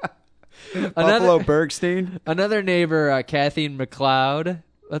 Buffalo Bergstein. Another neighbor, Kathleen McLeod.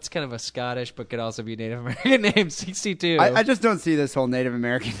 That's kind of a Scottish, but could also be Native American name, 62. I just don't see this whole Native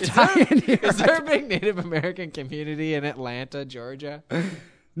American tie-in here. Is there a big Native American community in Atlanta, Georgia?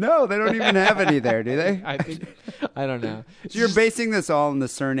 No, they don't even have any there, do they? I don't know. So you're basing this all on the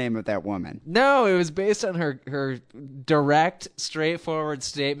surname of that woman? No, it was based on her direct, straightforward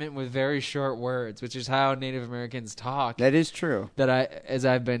statement with very short words, which is how Native Americans talk. That is true. As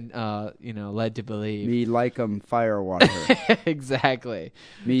I've been, led to believe. Me like 'em fire water. Exactly.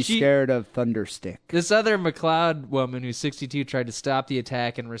 Me scared of thunderstick. This other McLeod woman who's 62 tried to stop the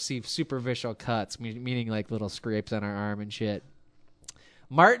attack and received superficial cuts, meaning like little scrapes on her arm and shit.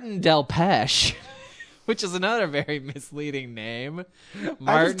 Martin Delpeche, which is another very misleading name.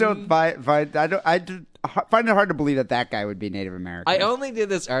 I just don't find it hard to believe that guy would be Native American. I only did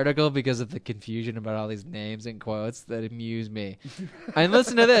this article because of the confusion about all these names and quotes that amuse me. And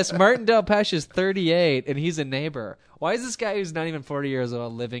listen to this. Martin Delpeche is 38, and he's a neighbor. Why is this guy who's not even 40 years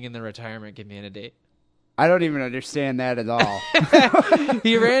old living in the retirement community? I don't even understand that at all.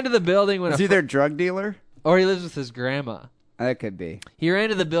 He ran to the building when is he their drug dealer? Or he lives with his grandma. That could be. He ran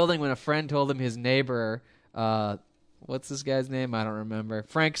to the building when a friend told him his neighbor, what's this guy's name? I don't remember.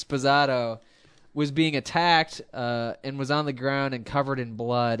 Frank Spazzato was being attacked and was on the ground and covered in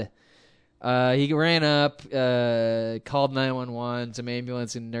blood. He ran up, called 911. Some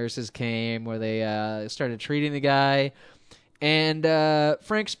ambulance and nurses came where they started treating the guy. And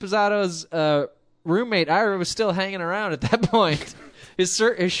Frank Spazzato's roommate, Ira, was still hanging around at that point. His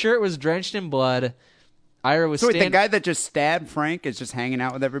shirt was drenched in blood. Ira was the guy that just stabbed Frank is just hanging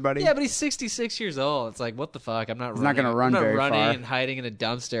out with everybody? Yeah, but he's 66 years old. It's like, what the fuck? I'm not going to run very far. I'm not running and hiding in a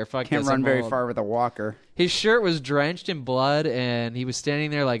dumpster. Fuck Can't this, run I'm very old. far with a walker. His shirt was drenched in blood, and he was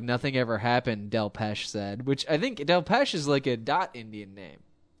standing there like nothing ever happened, Delpeche said. Which I think Delpeche is like a dot Indian name.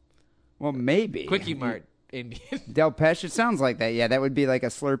 Well, maybe. Quickie Mart Indian. Delpeche, it sounds like that. Yeah, that would be like a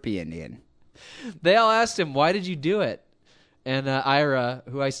Slurpee Indian. They all asked him, why did you do it? And Ira,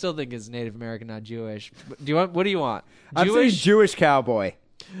 who I still think is Native American, not Jewish. What do you want? I'm saying Jewish cowboy.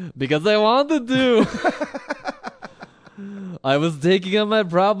 Because I wanted to. I was taking out my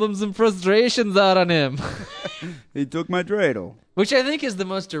problems and frustrations out on him. He took my dreidel. Which I think is the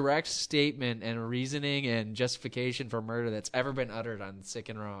most direct statement and reasoning and justification for murder that's ever been uttered on Sick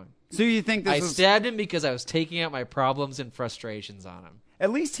and Wrong. So you think I stabbed him because I was taking out my problems and frustrations on him. At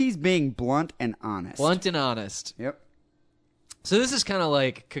least he's being blunt and honest. Blunt and honest. Yep. So this is kind of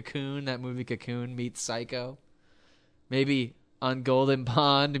like Cocoon, that movie Cocoon meets Psycho. Maybe On Golden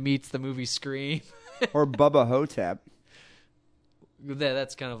Pond meets the movie Scream. Or Bubba Hotep.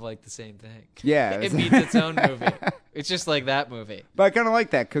 That's kind of like the same thing. Yeah. It meets its own movie. It's just like that movie. But I kind of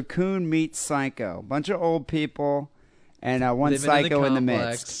like that. Cocoon meets Psycho. Bunch of old people and one Living psycho in the complex.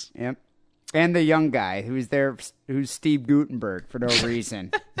 midst. Yep. And the young guy who's there, who's Steve Guttenberg for no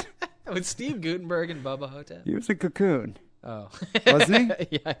reason. With Steve Guttenberg and Bubba Hotep? He was a Cocoon. Oh. Wasn't he?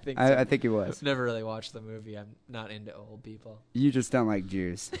 Yeah, I think so. I think he was. I've never really watched the movie. I'm not into old people. You just don't like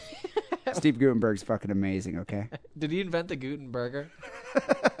Jews. Steve Guttenberg's fucking amazing, okay? Did he invent the Gutenberger?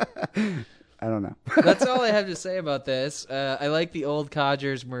 I don't know. That's all I have to say about this. I like the old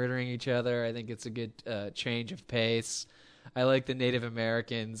codgers murdering each other. I think it's a good change of pace. I like the Native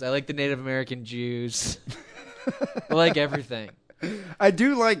Americans. I like the Native American Jews. I like everything. I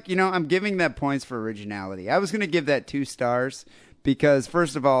do like, I'm giving that points for originality. I was going to give that 2 stars because,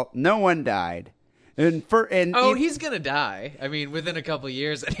 first of all, no one died. He's going to die. I mean, within a couple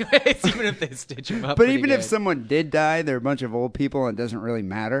years anyways, even if they stitch him up. But even if someone did die, they're a bunch of old people and it doesn't really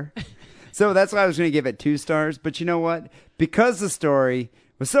matter. So that's why I was going to give it 2 stars. But you know what? Because the story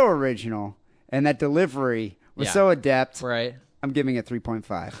was so original and that delivery was so adept, right? I'm giving it 3.5.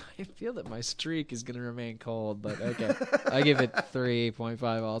 I feel that my streak is going to remain cold, but okay. I give it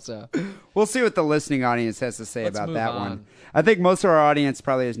 3.5 also. We'll see what the listening audience has to say about that on. one. I think most of our audience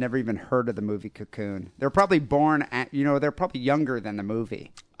probably has never even heard of the movie Cocoon. They're probably born they're probably younger than the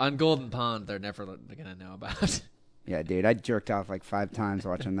movie. On Golden Pond, they're never going to know about. Yeah, dude, I jerked off like 5 times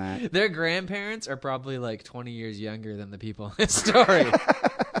watching that. Their grandparents are probably like 20 years younger than the people in this story.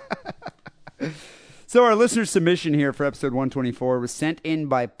 So our listener submission here for episode 124 was sent in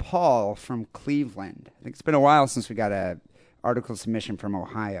by Paul from Cleveland. I think it's been a while since we got an article submission from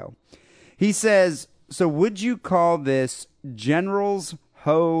Ohio. He says, so would you call this General's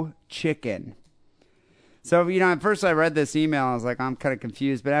Ho Chicken? So, at first I read this email, I was like, I'm kind of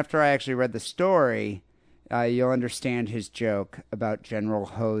confused. But after I actually read the story, you'll understand his joke about General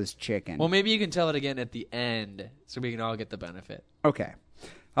Ho's chicken. Well, maybe you can tell it again at the end so we can all get the benefit. Okay.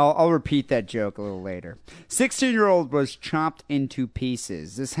 I'll repeat that joke a little later. 16-year-old was chopped into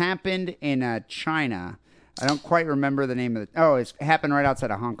pieces. This happened in China. I don't quite remember the name of it. Oh, it happened right outside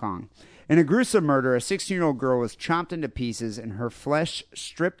of Hong Kong. In a gruesome murder, a 16-year-old girl was chopped into pieces and her flesh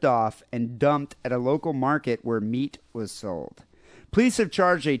stripped off and dumped at a local market where meat was sold. Police have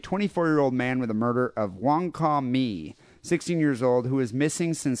charged a 24-year-old man with the murder of Wang Ka-mi, 16 years old, who is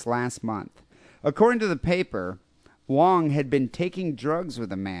missing since last month. According to the paper, Wang had been taking drugs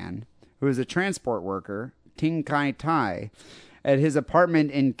with a man who is a transport worker, Ting Kai Tai, at his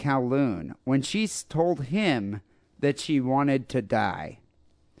apartment in Kowloon when she told him that she wanted to die.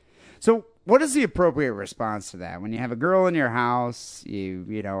 So what is the appropriate response to that? When you have a girl in your house,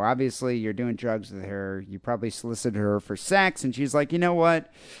 you know, obviously you're doing drugs with her. You probably solicited her for sex, and she's like, you know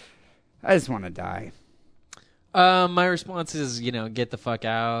what? I just want to die. My response is, get the fuck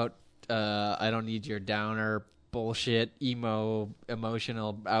out. I don't need your downer bullshit,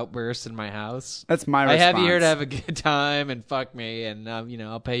 emotional outbursts in my house. That's my response. I have you here to have a good time and fuck me, and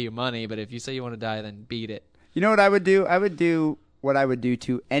I'll pay you money. But if you say you want to die, then beat it. You know what I would do? I would do what I would do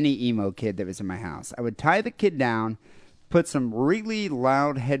to any emo kid that was in my house. I would tie the kid down, put some really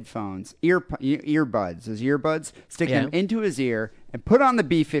loud headphones, earbuds, stick them into his ear, and put on the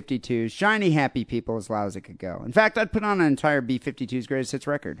B-52s, shiny happy people, as loud as it could go. In fact, I'd put on an entire B-52's greatest hits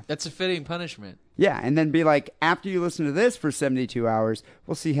record. That's a fitting punishment. Yeah, and then be like, after you listen to this for 72 hours,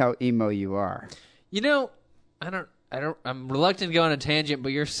 we'll see how emo you are. I'm reluctant to go on a tangent,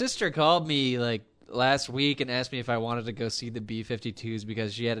 but your sister called me last week and asked me if I wanted to go see the B-52s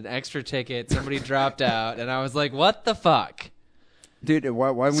because she had an extra ticket. Somebody dropped out, and I was like, what the fuck? Dude,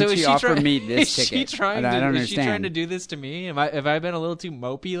 why wouldn't she offer me this ticket? I don't understand. Is she trying to do this to me? Have I been a little too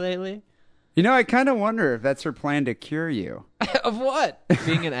mopey lately? I kind of wonder if that's her plan to cure you. Of what?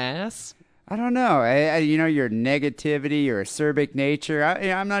 Being an ass? I don't know. Your negativity, your acerbic nature.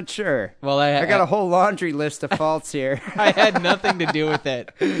 I'm not sure. Well, I got a whole laundry list of faults here. I had nothing to do with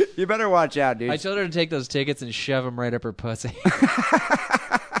it. You better watch out, dude. I told her to take those tickets and shove them right up her pussy.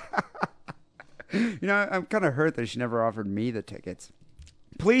 I'm kind of hurt that she never offered me the tickets.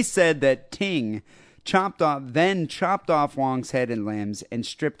 Police said that Ting chopped off Wang's head and limbs and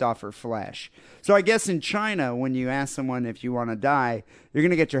stripped off her flesh. So I guess in China, when you ask someone if you want to die, you're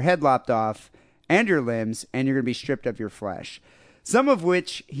going to get your head lopped off and your limbs, and you're going to be stripped of your flesh. Some of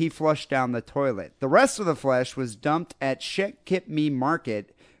which he flushed down the toilet. The rest of the flesh was dumped at Shek Kip Mi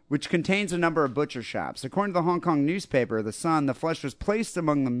Market, which contains a number of butcher shops. According to the Hong Kong newspaper, The Sun, the flesh was placed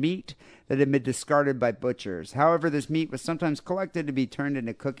among the meat that had been discarded by butchers. However, this meat was sometimes collected to be turned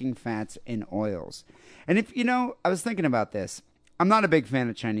into cooking fats and oils. And if, I was thinking about this. I'm not a big fan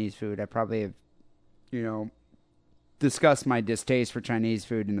of Chinese food. I probably have, discussed my distaste for Chinese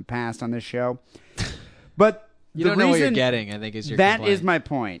food in the past on this show. But you don't know what you're getting, I think, is your complaint. That is my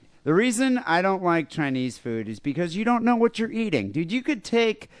point. The reason I don't like Chinese food is because you don't know what you're eating. Dude, you could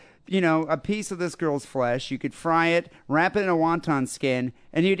take, a piece of this girl's flesh, you could fry it, wrap it in a wonton skin,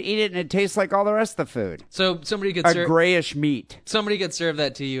 and you'd eat it and it tastes like all the rest of the food. So somebody could grayish meat. Somebody could serve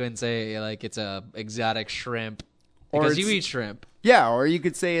that to you and say, it's a exotic shrimp. Because you eat shrimp. Yeah, or you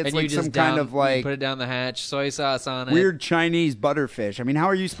could say it's like some kind of you put it down the hatch, soy sauce on it. Weird Chinese butterfish. I mean, how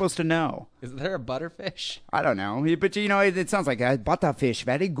are you supposed to know? Is there a butterfish? I don't know. But, it sounds like a butterfish.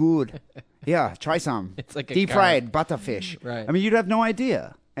 Very good. Yeah, try some. It's like a deep-fried butterfish. Right. I mean, you'd have no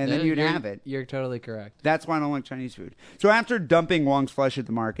idea. And then you'd have it. You're totally correct. That's why I don't like Chinese food. So after dumping Wang's flesh at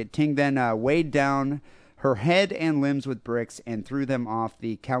the market, Ting then weighed down her head and limbs with bricks and threw them off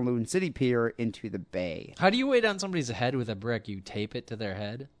the Kowloon City Pier into the bay. How do you weigh down somebody's head with a brick? You tape it to their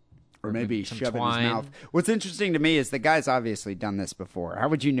head? Or maybe shove it in his mouth. What's interesting to me is the guy's obviously done this before. How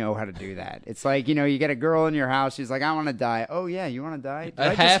would you know how to do that? It's like, you get a girl in your house. She's like, I want to die. Oh, yeah, you want to die?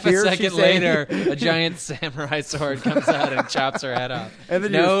 Half a second later, a giant samurai sword comes out and chops her head off. And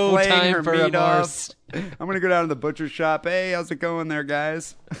then no you're time her for meat remorse. Off. I'm going to go down to the butcher shop. Hey, how's it going there,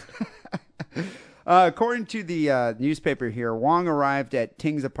 guys? According to the newspaper here, Wang arrived at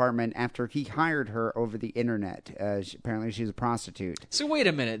Ting's apartment after he hired her over the internet. Apparently, she's a prostitute. So wait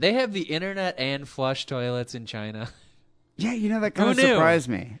a minute. They have the internet and flush toilets in China. Yeah, that kind of surprised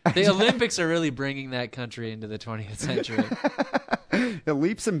me. The Olympics are really bringing that country into the 20th century. It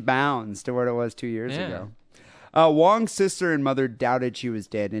leaps and bounds to what it was 2 years ago. Wang's sister and mother doubted she was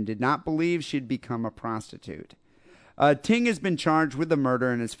dead and did not believe she'd become a prostitute. Ting has been charged with the murder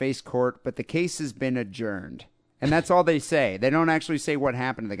and has faced court, but the case has been adjourned. And that's all they say. They don't actually say what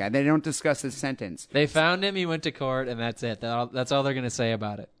happened to the guy. They don't discuss his sentence. They found him, he went to court, and that's it. That's all they're going to say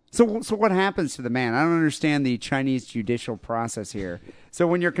about it. So what happens to the man? I don't understand the Chinese judicial process here. So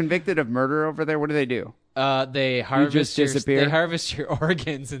when you're convicted of murder over there, what do they do? They harvest disappear? They harvest your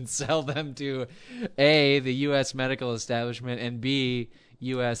organs and sell them to A, the U.S. medical establishment, and B,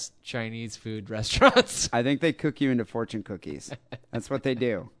 U.S. Chinese food restaurants. I think they cook you into fortune cookies. That's what they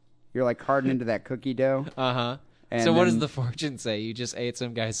do. You're like hardened into that cookie dough. Uh-huh. So what does the fortune say? You just ate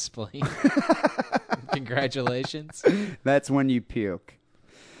some guy's spleen. Congratulations. That's when you puke.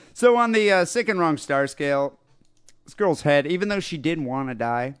 So on the sick and wrong star scale, this girl's head, even though she didn't want to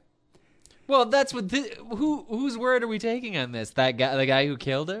die. Well, that's what. Whose word are we taking on this? That guy, the guy who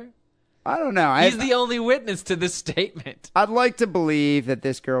killed her. I don't know. He's the only witness to this statement. I'd like to believe that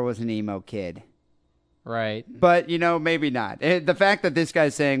this girl was an emo kid. Right. But, maybe not. The fact that this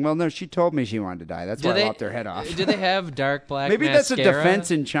guy's saying, well, no, she told me she wanted to die. That's why I lopped her head off. Do they have dark black maybe mascara? That's a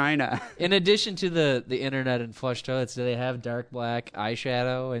defense in China. In addition to the internet and flush toilets, do they have dark black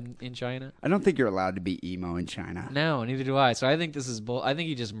eyeshadow in China? I don't think you're allowed to be emo in China. No, neither do I. So I think this is I think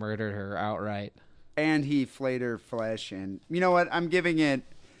he just murdered her outright. And he flayed her flesh. And you know what? I'm giving it...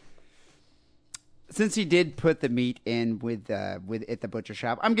 Since he did put the meat in with at the butcher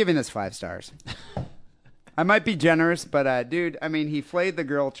shop, I'm giving this 5 stars. I might be generous, but dude, I mean, he flayed the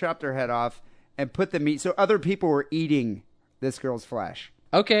girl, chopped her head off, and put the meat. So other people were eating this girl's flesh.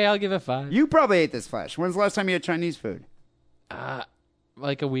 Okay, I'll give it 5. You probably ate this flesh. When's the last time you had Chinese food?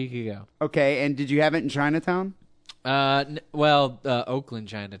 Like a week ago. Okay, and did you have it in Chinatown? Oakland,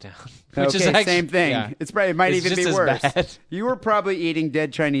 Chinatown. Which is actually, same thing. Yeah. It might even be worse. Bad. You were probably eating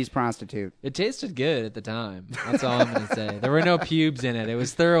dead Chinese prostitute. It tasted good at the time. That's all I'm going to say. There were no pubes in it. It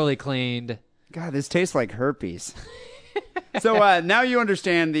was thoroughly cleaned. God, this tastes like herpes. So now you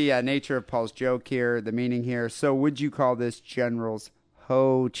understand the nature of Paul's joke here, the meaning here. So would you call this General's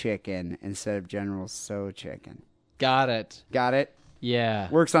Ho Chicken instead of General's So Chicken? Got it. Got it? Yeah.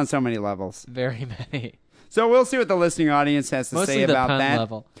 Works on so many levels. Very many. So we'll see what the listening audience has to Mostly say about the pun that.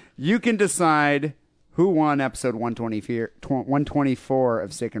 level. You can decide who won episode 124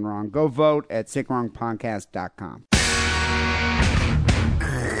 of Sick and Wrong. Go vote at sickandwrongpodcast.com.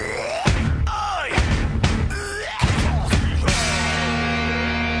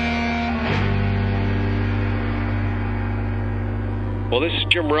 Well, this is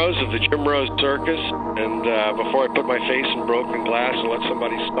Jim Rose of the Jim Rose Circus, and before I put my face in broken glass and let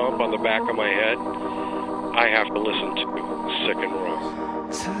somebody stomp on the back of my head, I have to listen to Sick and Wrong.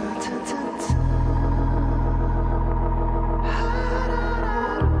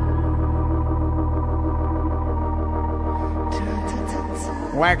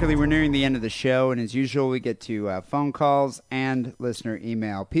 Wackerly, we're nearing the end of the show, and as usual, we get to phone calls and listener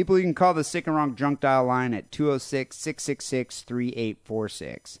email. People, you can call the Sick and Wrong Drunk Dial line at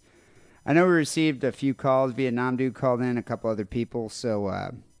 206-666-3846. I know we received a few calls. Vietnam Dude called in, a couple other people.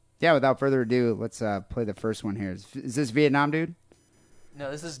 So, without further ado, let's play the first one here. Is this Vietnam Dude?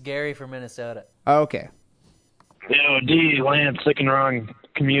 No, this is Gary from Minnesota. Oh, okay. Yo, D, Lance, Sick and Wrong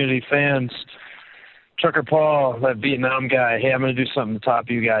community fans. Trucker Paul, that Vietnam guy, hey, I'm going to do something to top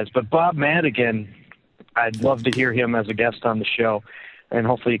you guys. But Bob Madigan, I'd love to hear him as a guest on the show, and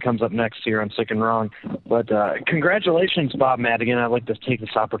hopefully he comes up next here on Sick and Wrong. But congratulations, Bob Madigan. I'd like to take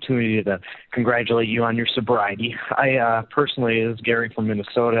this opportunity to congratulate you on your sobriety. I personally, this is Gary from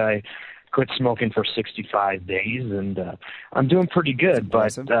Minnesota, I quit smoking for 65 days, and I'm doing pretty good.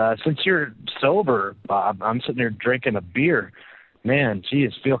 But since you're sober, Bob, I'm sitting there drinking a beer. Man,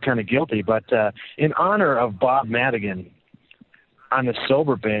 geez, feel kind of guilty. But in honor of Bob Madigan on the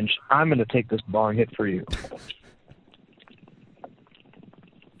sober binge, I'm going to take this bong hit for you.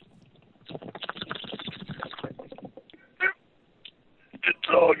 It's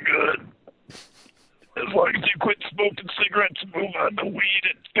all good. As long as you quit smoking cigarettes and move on to weed,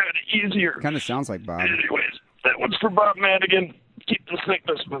 it's kind of easier. Kind of sounds like Bob. Anyways, that one's for Bob Madigan. Keep the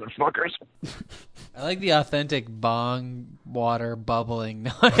sickness, motherfuckers. I like the authentic bong water bubbling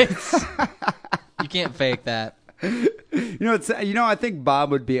noise. You can't fake that. I think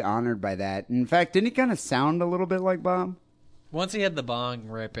Bob would be honored by that. In fact, didn't he kind of sound a little bit like Bob? Once he had the bong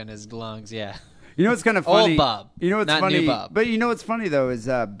rip in his lungs, yeah. You know what's kind of funny? Old Bob. You know what's not funny? New Bob. But you know what's funny though is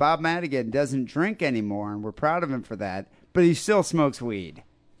Bob Madigan doesn't drink anymore, and we're proud of him for that. But he still smokes weed.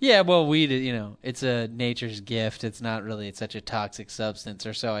 Yeah, well, weed, it's a nature's gift. It's not really such a toxic substance,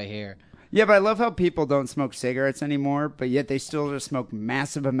 or so I hear. Yeah, but I love how people don't smoke cigarettes anymore, but yet they still just smoke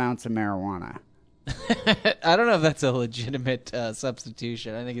massive amounts of marijuana. I don't know if that's a legitimate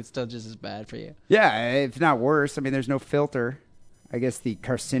substitution. I think it's still just as bad for you. Yeah, if not worse. I mean, there's no filter. I guess the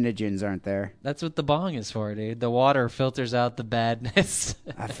carcinogens aren't there. That's what the bong is for, dude. The water filters out the badness.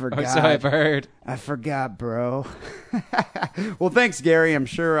 I forgot. Or so I've heard. I forgot, bro. Well, thanks, Gary. I'm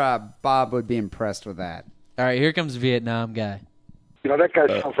sure Bob would be impressed with that. All right, here comes Vietnam guy. You know, that guy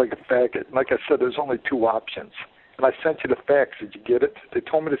sounds like a faggot. Like I said, there's only two options. And I sent you the fax. Did you get it? They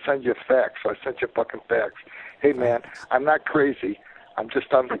told me to send you a fax, so I sent you a fucking fax. Hey, man, I'm not crazy. I'm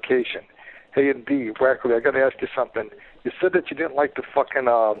just on vacation. Hey, and Dee, Wackerly, I got to ask you something. You said that you didn't like the fucking,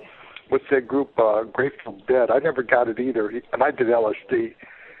 what's that group, Grateful Dead. I never got it either, and I did LSD.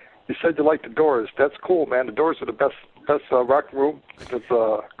 You said you liked the Doors. That's cool, man. The Doors are the best rock and roll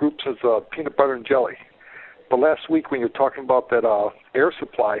group since Peanut Butter and Jelly. But last week when you were talking about that Air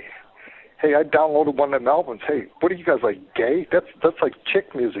Supply, hey, I downloaded one of them albums. Hey, what are you guys, like, gay? That's like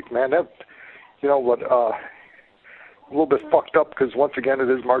chick music, man. That, you know what, a little bit fucked up because, once again, it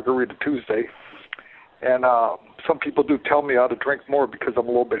is Margarita Tuesday. And some people do tell me I ought to drink more because I'm a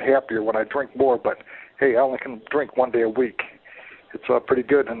little bit happier when I drink more. But, hey, I only can drink 1 day a week. It's pretty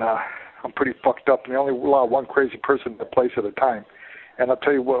good, and I'm pretty fucked up. And they only allow one crazy person in the place at a time. And I'll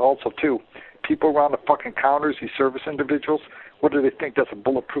tell you what also, too. People around the fucking counters, these service individuals, what do they think? That's a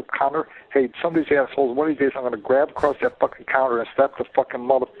bulletproof counter? Hey, some of these assholes, one of these days I'm going to grab across that fucking counter and slap the fucking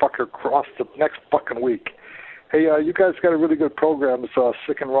motherfucker across the next fucking week. Hey, you guys got a really good program. It's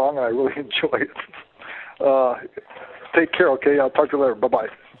Sick and Wrong, and I really enjoy it. Take care, okay? I'll talk to you later. Bye-bye.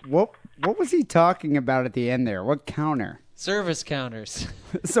 What was he talking about at the end there? What counter? Service counters.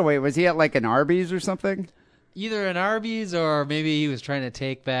 So wait, was he at like an Arby's or something? Either an Arby's or maybe he was trying to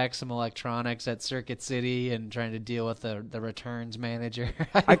take back some electronics at Circuit City and trying to deal with the returns manager.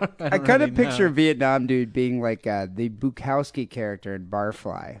 I kind of picture Vietnam dude being like the Bukowski character in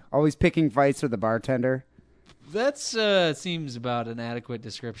Barfly, always picking fights with the bartender. That's seems about an adequate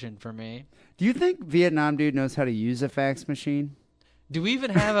description for me. Do you think Vietnam dude knows how to use a fax machine? Do we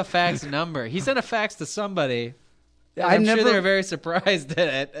even have a fax number? He sent a fax to somebody. I'm sure they were very surprised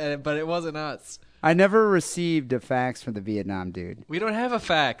at it, but it wasn't us. I never received a fax from the Vietnam dude. We don't have a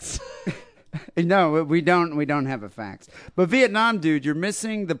fax. No, we don't have a fax. But Vietnam dude, you're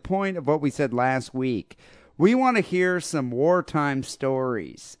missing the point of what we said last week. We want to hear some wartime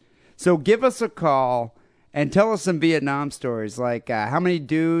stories. So give us a call and tell us some Vietnam stories, like how many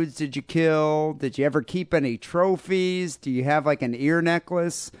dudes did you kill? Did you ever keep any trophies? Do you have like an ear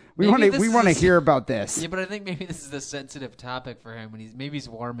necklace? We want to hear about this. Yeah, but I think maybe this is a sensitive topic for him, and he's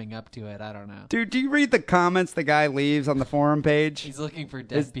warming up to it. I don't know. Dude, do you read the comments the guy leaves on the forum page? He's looking for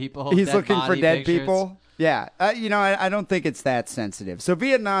dead people. He's looking for dead people. Yeah, I don't think it's that sensitive. So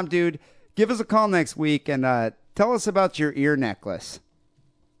Vietnam dude, give us a call next week and tell us about your ear necklace.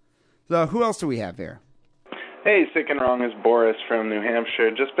 So who else do we have here? Hey, Sick and Wrong is Boris from New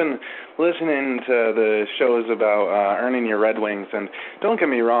Hampshire. Just been listening to the shows about earning your Red Wings, and don't get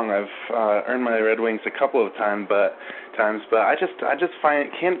me wrong, I've earned my Red Wings a couple of times, but I just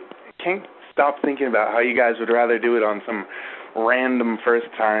can't stop thinking about how you guys would rather do it on some random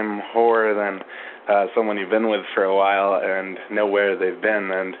first-time whore than someone you've been with for a while and know where they've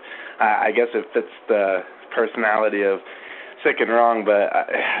been. And I guess it fits the personality of Sick and Wrong, but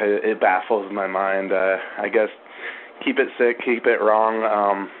it baffles my mind. I guess keep it sick, keep it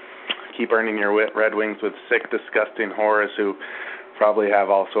wrong, keep earning your Red Wings with sick, disgusting whores who probably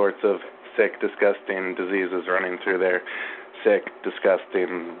have all sorts of sick, disgusting diseases running through their sick,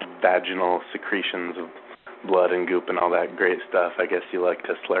 disgusting vaginal secretions of blood and goop and all that great stuff I guess you like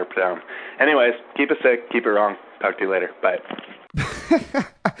to slurp down. Anyways, keep it sick, keep it wrong. Talk to you later. Bye.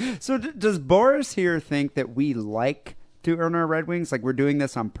 So does Boris here think that we like to earn our Red Wings? Like we're doing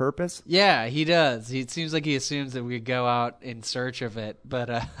this on purpose? Yeah, he does. It seems like he assumes that we go out in search of it.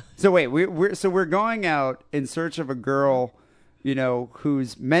 But so wait, we're going out in search of a girl,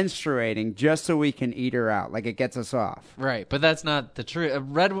 who's menstruating just so we can eat her out. Like it gets us off. Right, but that's not the truth.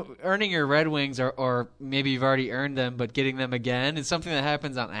 Earning your Red Wings, or maybe you've already earned them, but getting them again is something that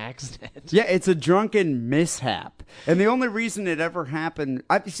happens on accident. Yeah, it's a drunken mishap. And the only reason it ever happened,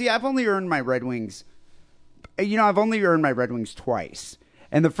 I've only earned my Red Wings. I've only earned my Red Wings twice.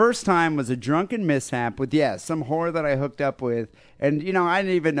 And the first time was a drunken mishap with, some whore that I hooked up with. And, I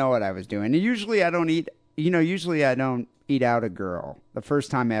didn't even know what I was doing. And usually I don't eat out a girl the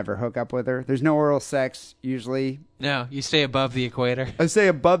first time I ever hook up with her. There's no oral sex usually. No, you stay above the equator. I stay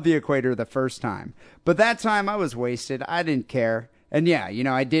above the equator the first time. But that time I was wasted. I didn't care. And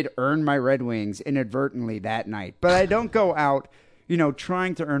I did earn my Red Wings inadvertently that night. But I don't go out,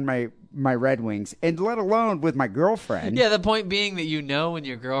 trying to earn my Red Wings, and let alone with my girlfriend. Yeah, the point being that when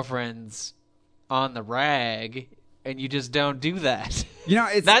your girlfriend's on the rag, and you just don't do that.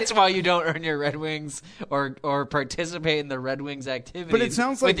 That's why you don't earn your Red Wings or participate in the Red Wings activities. But it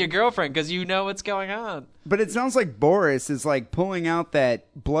sounds like with your girlfriend because you know what's going on. But it sounds like Boris is like pulling out that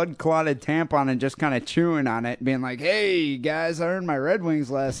blood clotted tampon and just kind of chewing on it, being like, "Hey guys, I earned my Red Wings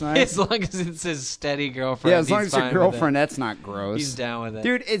last night." As long as it's his steady girlfriend. Yeah, as long as your girlfriend, that's not gross. He's down with it,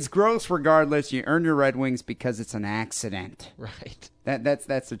 dude. It's gross regardless. You earn your Red Wings because it's an accident. Right.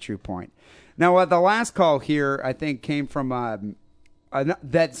 That's the true point. Now, the last call here, I think, came from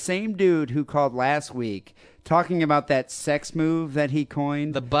that same dude who called last week, talking about that sex move that he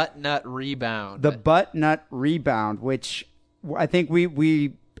coined, the butt nut rebound. The butt nut rebound, which I think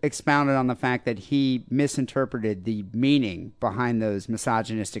we expounded on the fact that he misinterpreted the meaning behind those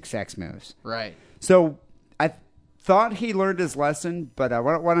misogynistic sex moves. Right. So I thought he learned his lesson, but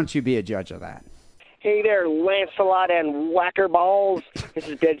why don't you be a judge of that? Hey there, Lancelot and Whacker Balls. This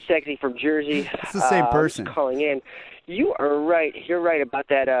is Dead Sexy from Jersey. It's the same person. I'm calling in. You are right. You're right about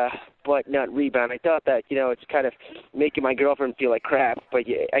that butt nut rebound. I thought that, it's kind of making my girlfriend feel like crap. But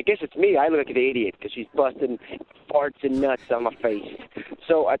yeah, I guess it's me. I look like the idiot because she's busting farts and nuts on my face.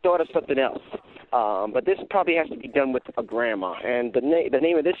 So I thought of something else. But this probably has to be done with a grandma. And the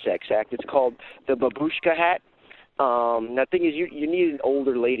name of this sex act is called the babushka hat. Now, the thing is, you need an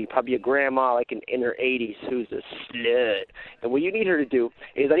older lady, probably a grandma, like in her 80s, who's a slut. And what you need her to do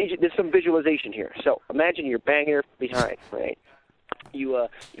is, there's some visualization here. So imagine you're banging her behind, right? You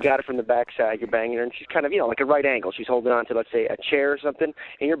got her from the backside, you're banging her, and she's kind of, like a right angle. She's holding on to, let's say, a chair or something,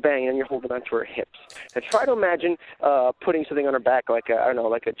 and you're banging, and you're holding on to her hips. Now try to imagine putting something on her back, like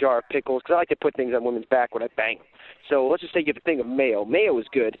a jar of pickles, because I like to put things on women's back when I bang. So let's just say you have a thing of mayo. Mayo is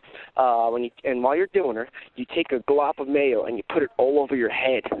good. And while you're doing her, you take a glop of mayo and you put it all over your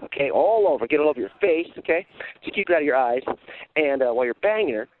head, okay? All over. Get it all over your face, okay? Just keep it out of your eyes. And while you're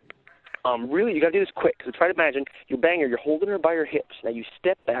banging her, really, you got to do this quick. So try to imagine you're banging her, you're holding her by your hips. Now you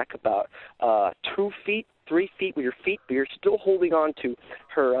step back about 2 feet, 3 feet with your feet, but you're still holding on to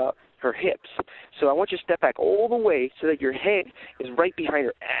her hips. So I want you to step back all the way so that your head is right behind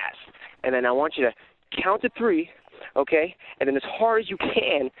her ass. And then I want you to count to 3. Okay? And then as hard as you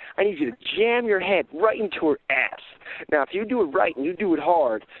can, I need you to jam your head right into her ass. Now, if you do it right and you do it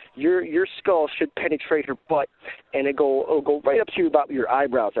hard, your skull should penetrate her butt, and it'll go right up to about your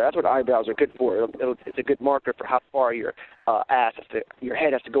eyebrows. That's what eyebrows are good for. It's a good marker for how far your your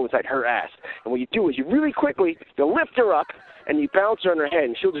head has to go inside her ass. And what you do is you really quickly, you lift her up, and you bounce her on her head,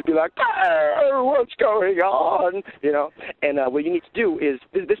 and she'll just be like, what's going on? And what you need to do is,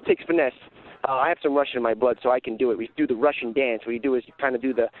 this takes finesse. I have some Russian in my blood, so I can do it. We do the Russian dance. What you do is you kind of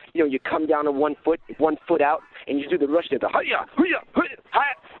do the, you come down on 1 foot out, and you do the Russian dance. Hi-ya, hi-ya, hi-ya,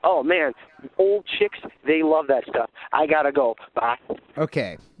 hi-ya. Oh, man, old chicks, they love that stuff. I gotta go. Bye.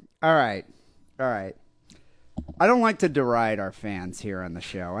 Okay. All right. I don't like to deride our fans here on the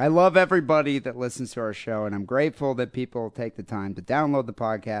show. I love everybody that listens to our show, and I'm grateful that people take the time to download the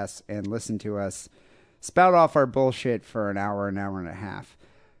podcast and listen to us spout off our bullshit for an hour and a half.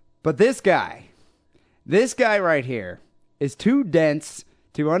 But this guy right here is too dense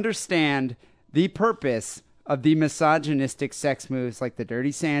to understand the purpose of the misogynistic sex moves like the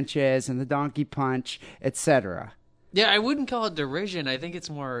Dirty Sanchez and the Donkey Punch, etc. Yeah, I wouldn't call it derision. I think it's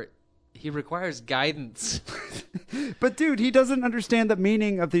more, he requires guidance. But dude, he doesn't understand the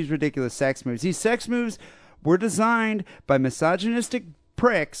meaning of these ridiculous sex moves. These sex moves were designed by misogynistic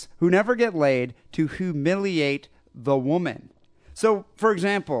pricks who never get laid to humiliate the woman. So, for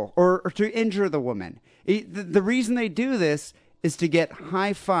example, or to injure the woman. The reason they do this is to get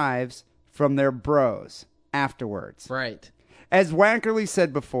high fives from their bros afterwards. Right. As Wackerly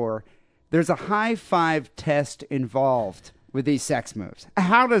said before, there's a high five test involved with these sex moves.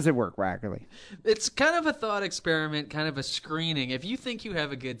 How does it work, Wackerly? It's kind of a thought experiment, kind of a screening. If you think you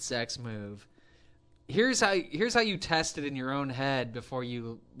have a good sex move, here's how you test it in your own head before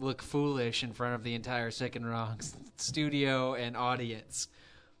you look foolish in front of the entire Sick and Wrong studio and audience.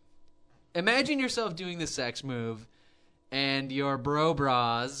 Imagine yourself doing the sex move, and your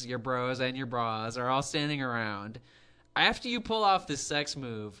bros and your bras are all standing around. After you pull off this sex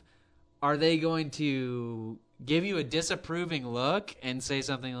move, are they going to give you a disapproving look and say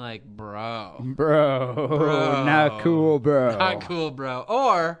something like, bro, not cool, bro.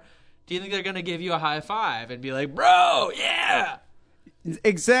 Or do you think they're going to give you a high five and be like, bro, yeah?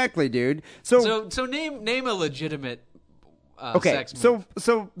 Exactly, dude. So name a legitimate sex move.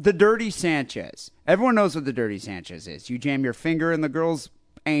 So the Dirty Sanchez. Everyone knows what the Dirty Sanchez is. You jam your finger in the girl's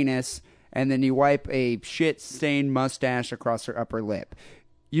anus, and then you wipe a shit-stained mustache across her upper lip.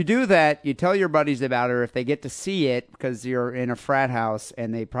 You do that, you tell your buddies about her if they get to see it, because you're in a frat house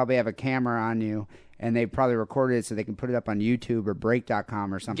and they probably have a camera on you, and they probably recorded it so they can put it up on YouTube or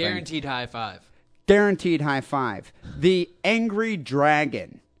Break.com or something. Guaranteed high five. Guaranteed high five. The Angry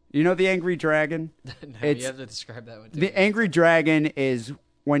Dragon. You know the Angry Dragon? No, you have to describe that one too. The Angry Dragon is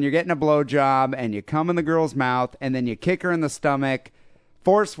when you're getting a blowjob and you come in the girl's mouth and then you kick her in the stomach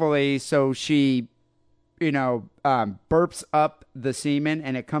forcefully so she, burps up the semen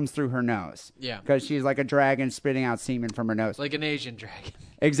and it comes through her nose. Yeah. Because she's like a dragon spitting out semen from her nose. Like an Asian dragon.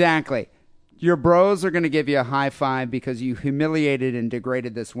 Exactly. Your bros are going to give you a high five because you humiliated and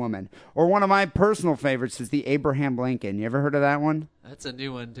degraded this woman. Or one of my personal favorites is the Abraham Lincoln. You ever heard of that one? That's a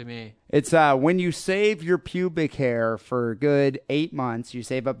new one to me. It's when you save your pubic hair for a good 8 months, you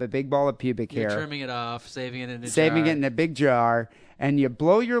save up a big ball of pubic hair. You're trimming it off, saving it in a jar. Saving it in a big jar, and you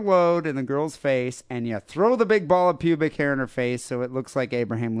blow your load in the girl's face, and you throw the big ball of pubic hair in her face so it looks like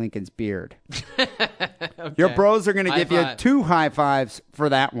Abraham Lincoln's beard. Okay. Your bros are going to High give five. you 2 high fives for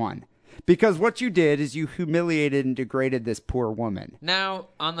that one. Because what you did is you humiliated and degraded this poor woman. Now,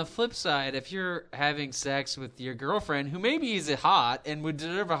 on the flip side, if you're having sex with your girlfriend, who maybe is hot and would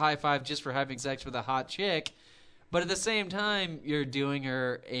deserve a high five just for having sex with a hot chick, but at the same time, you're doing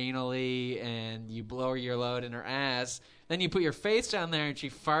her anally and you blow your load in her ass, then you put your face down there and she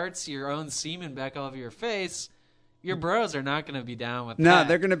farts your own semen back all over your face, your bros are not going to be down with that. No,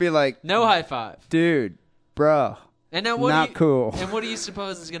 they're going to be like, no high five. Dude, bro. And now Not cool. And what do you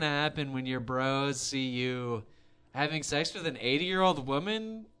suppose is going to happen when your bros see you having sex with an 80-year-old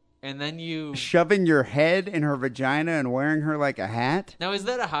woman and then you... Shoving your head in her vagina and wearing her like a hat? Now, is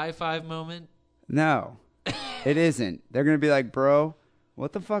that a high five moment? No, it isn't. They're going to be like, bro,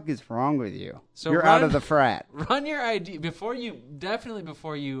 what the fuck is wrong with you? So You're out of the frat. Run your ID before you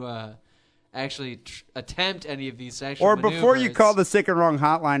actually attempt any of these sexual Or maneuvers. before you call the Sick and Wrong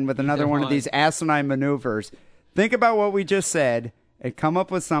hotline with another one of these asinine maneuvers, think about what we just said and come up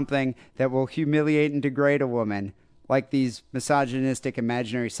with something that will humiliate and degrade a woman like these misogynistic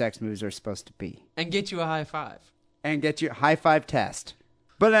imaginary sex moves are supposed to be. And get you a high five. And get you a high five test.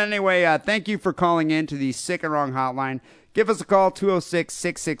 But anyway, thank you for calling in to the Sick and Wrong hotline. Give us a call,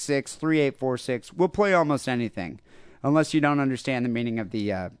 206-666-3846. We'll play almost anything, unless you don't understand the meaning of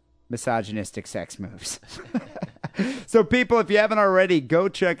the misogynistic sex moves. So people, if you haven't already, go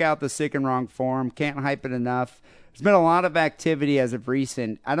check out the Sick and Wrong forum. Can't hype it enough. There's been a lot of activity as of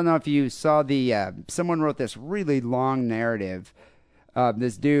recent. I don't know if you saw someone wrote this really long narrative,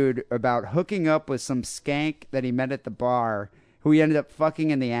 this dude, about hooking up with some skank that he met at the bar, who he ended up fucking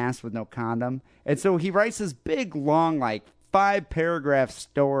in the ass with no condom. And so he writes this big, long, 5-paragraph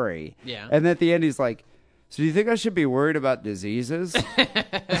story. Yeah. And at the end, he's like, so do you think I should be worried about diseases?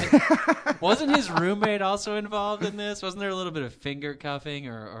 Wasn't his roommate also involved in this? Wasn't there a little bit of finger cuffing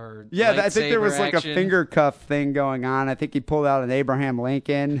or Yeah, I think there was lightsaber action? a finger cuff thing going on. I think he pulled out an Abraham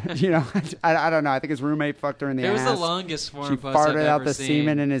Lincoln. I don't know. I think his roommate fucked her in the ass. It was the longest forum She post I've farted out ever the seen.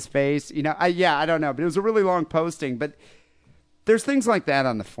 semen in his face. I don't know. But it was a really long posting. But there's things like that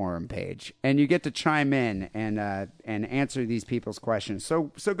on the forum page, and you get to chime in and answer these people's questions.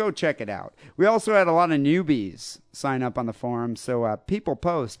 So go check it out. We also had a lot of newbies sign up on the forum. So people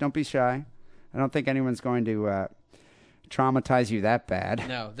post. Don't be shy. I don't think anyone's going to traumatize you that bad.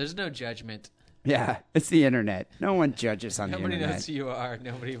 No, there's no judgment. Yeah, it's the internet. No one judges on the Nobody internet. knows who you are.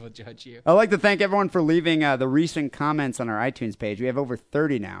 Nobody will judge you. I'd like to thank everyone for leaving the recent comments on our iTunes page. We have over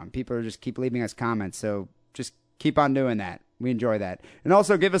 30 now, and people are just keep leaving us comments. So just keep on doing that. We enjoy that. And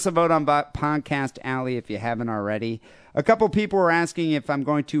also give us a vote on Podcast Alley if you haven't already. A couple people were asking if I'm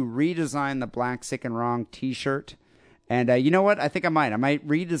going to redesign the Black Sick and Wrong t-shirt. And you know what? I think I might. I might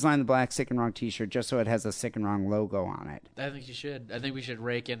redesign the Black Sick and Wrong t-shirt just so it has a Sick and Wrong logo on it. I think you should. I think we should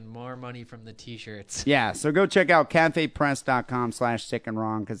rake in more money from the t-shirts. Yeah, so go check out cafepress.com/sick and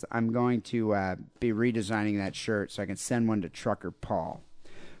wrong because I'm going to be redesigning that shirt so I can send one to Trucker Paul.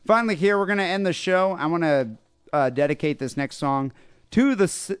 Finally here, we're going to end the show. I want to dedicate this next song to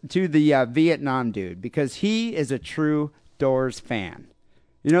the Vietnam dude because he is a true Doors fan.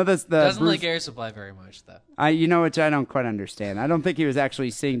 You know this Doesn't like Air Supply very much though. Which I don't quite understand. I don't think he was actually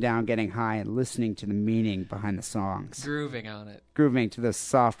sitting down, getting high, and listening to the meaning behind the songs. Grooving on it. Grooving to the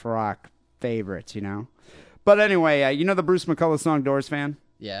soft rock favorites, But anyway, the Bruce McCullough song Doors fan?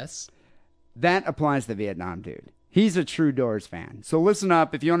 Yes. That applies to the Vietnam dude. He's a true Doors fan. So listen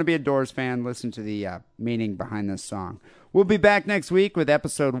up. If you want to be a Doors fan, listen to the meaning behind this song. We'll be back next week with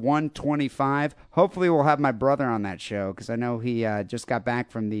episode 125. Hopefully we'll have my brother on that show because I know he just got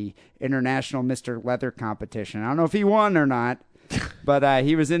back from the International Mr. Leather competition. I don't know if he won or not, but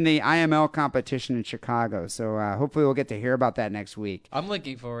he was in the IML competition in Chicago. So hopefully we'll get to hear about that next week. I'm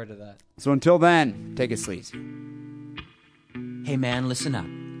looking forward to that. So until then, take it sleazy. Hey man, listen up.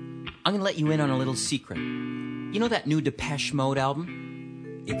 I'm gonna let you in on a little secret. You know that new Depeche Mode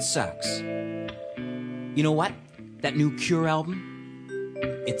album? It sucks. You know what? That new Cure album?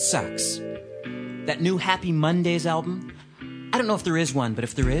 It sucks. That new Happy Mondays album? I don't know if there is one, but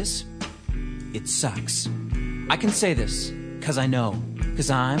if there is, it sucks. I can say this, 'cause I know. 'Cause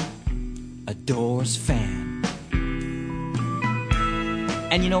I'm a Doors fan.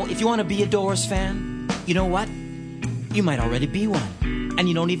 And you know, if you want to be a Doors fan, you know what? You might already be one, and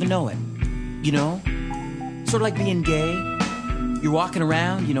you don't even know it. You know? Sort of like being gay. You're walking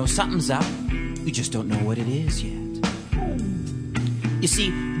around, you know something's up. You just don't know what it is yet. You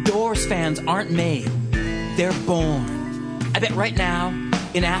see, Doors fans aren't made. They're born. I bet right now,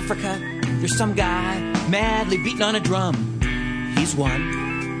 in Africa, there's some guy madly beating on a drum. He's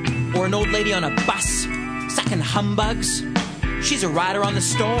one. Or an old lady on a bus, sucking humbugs. She's a rider on the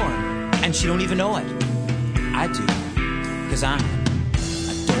storm, and she don't even know it. I do, 'cause I'm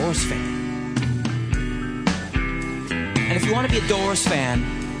a Doors fan. And if you want to be a Doors fan,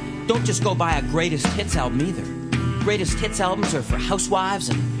 don't just go buy a greatest hits album either. Greatest hits albums are for housewives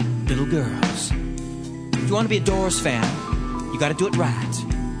and little girls. If you want to be a Doors fan, you got to do it right.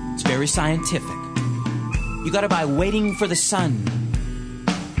 It's very scientific. You got to buy Waiting for the Sun.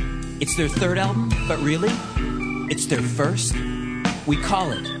 It's their third album, but really, it's their first. We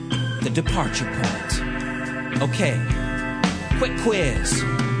call it the departure point. Okay, quick quiz.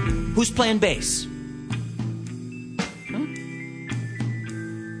 Who's playing bass? Huh?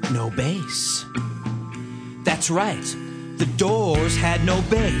 No bass. That's right. The Doors had no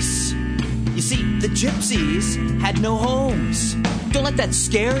bass. You see, the Gypsies had no homes. Don't let that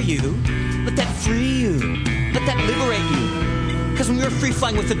scare you. Let that free you. Let that liberate you. Because when you're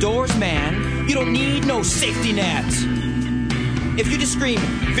free-flying with the Doors, man, you don't need no safety net. If you just scream,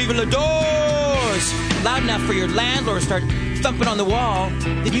 "Viva la Doors!" loud enough for your landlord to start thumping on the wall,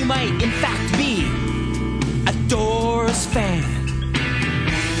 then you might, in fact, be a Doors fan.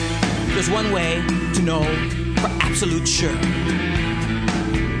 There's one way to know for absolute sure.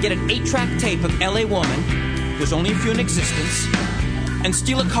 Get an 8-track tape of L.A. Woman, there's only a few in existence, and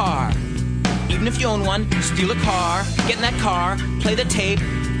steal a car. Even if you own one, steal a car, get in that car, play the tape,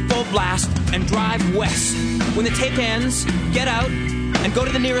 full blast, and drive west. When the tape ends, get out and go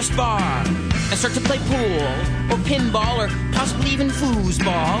to the nearest bar and start to play pool or pinball or possibly even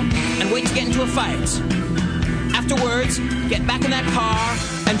foosball and wait to get into a fight. Afterwards, get back in that car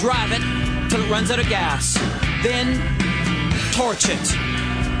and drive it till it runs out of gas. Then, torch it.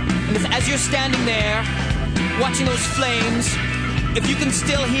 And as you're standing there, watching those flames, if you can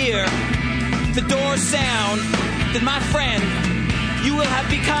still hear the Doors sound, then my friend, you will have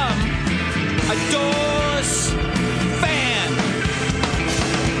become a Doors fan.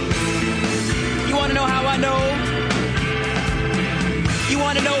 You want to know how I know? You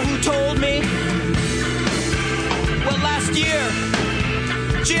want to know who told me? Well, last year,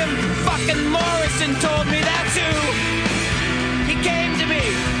 Jim fucking Morrison told me that too. He came to me,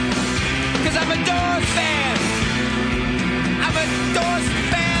 'cause I'm a Doors fan.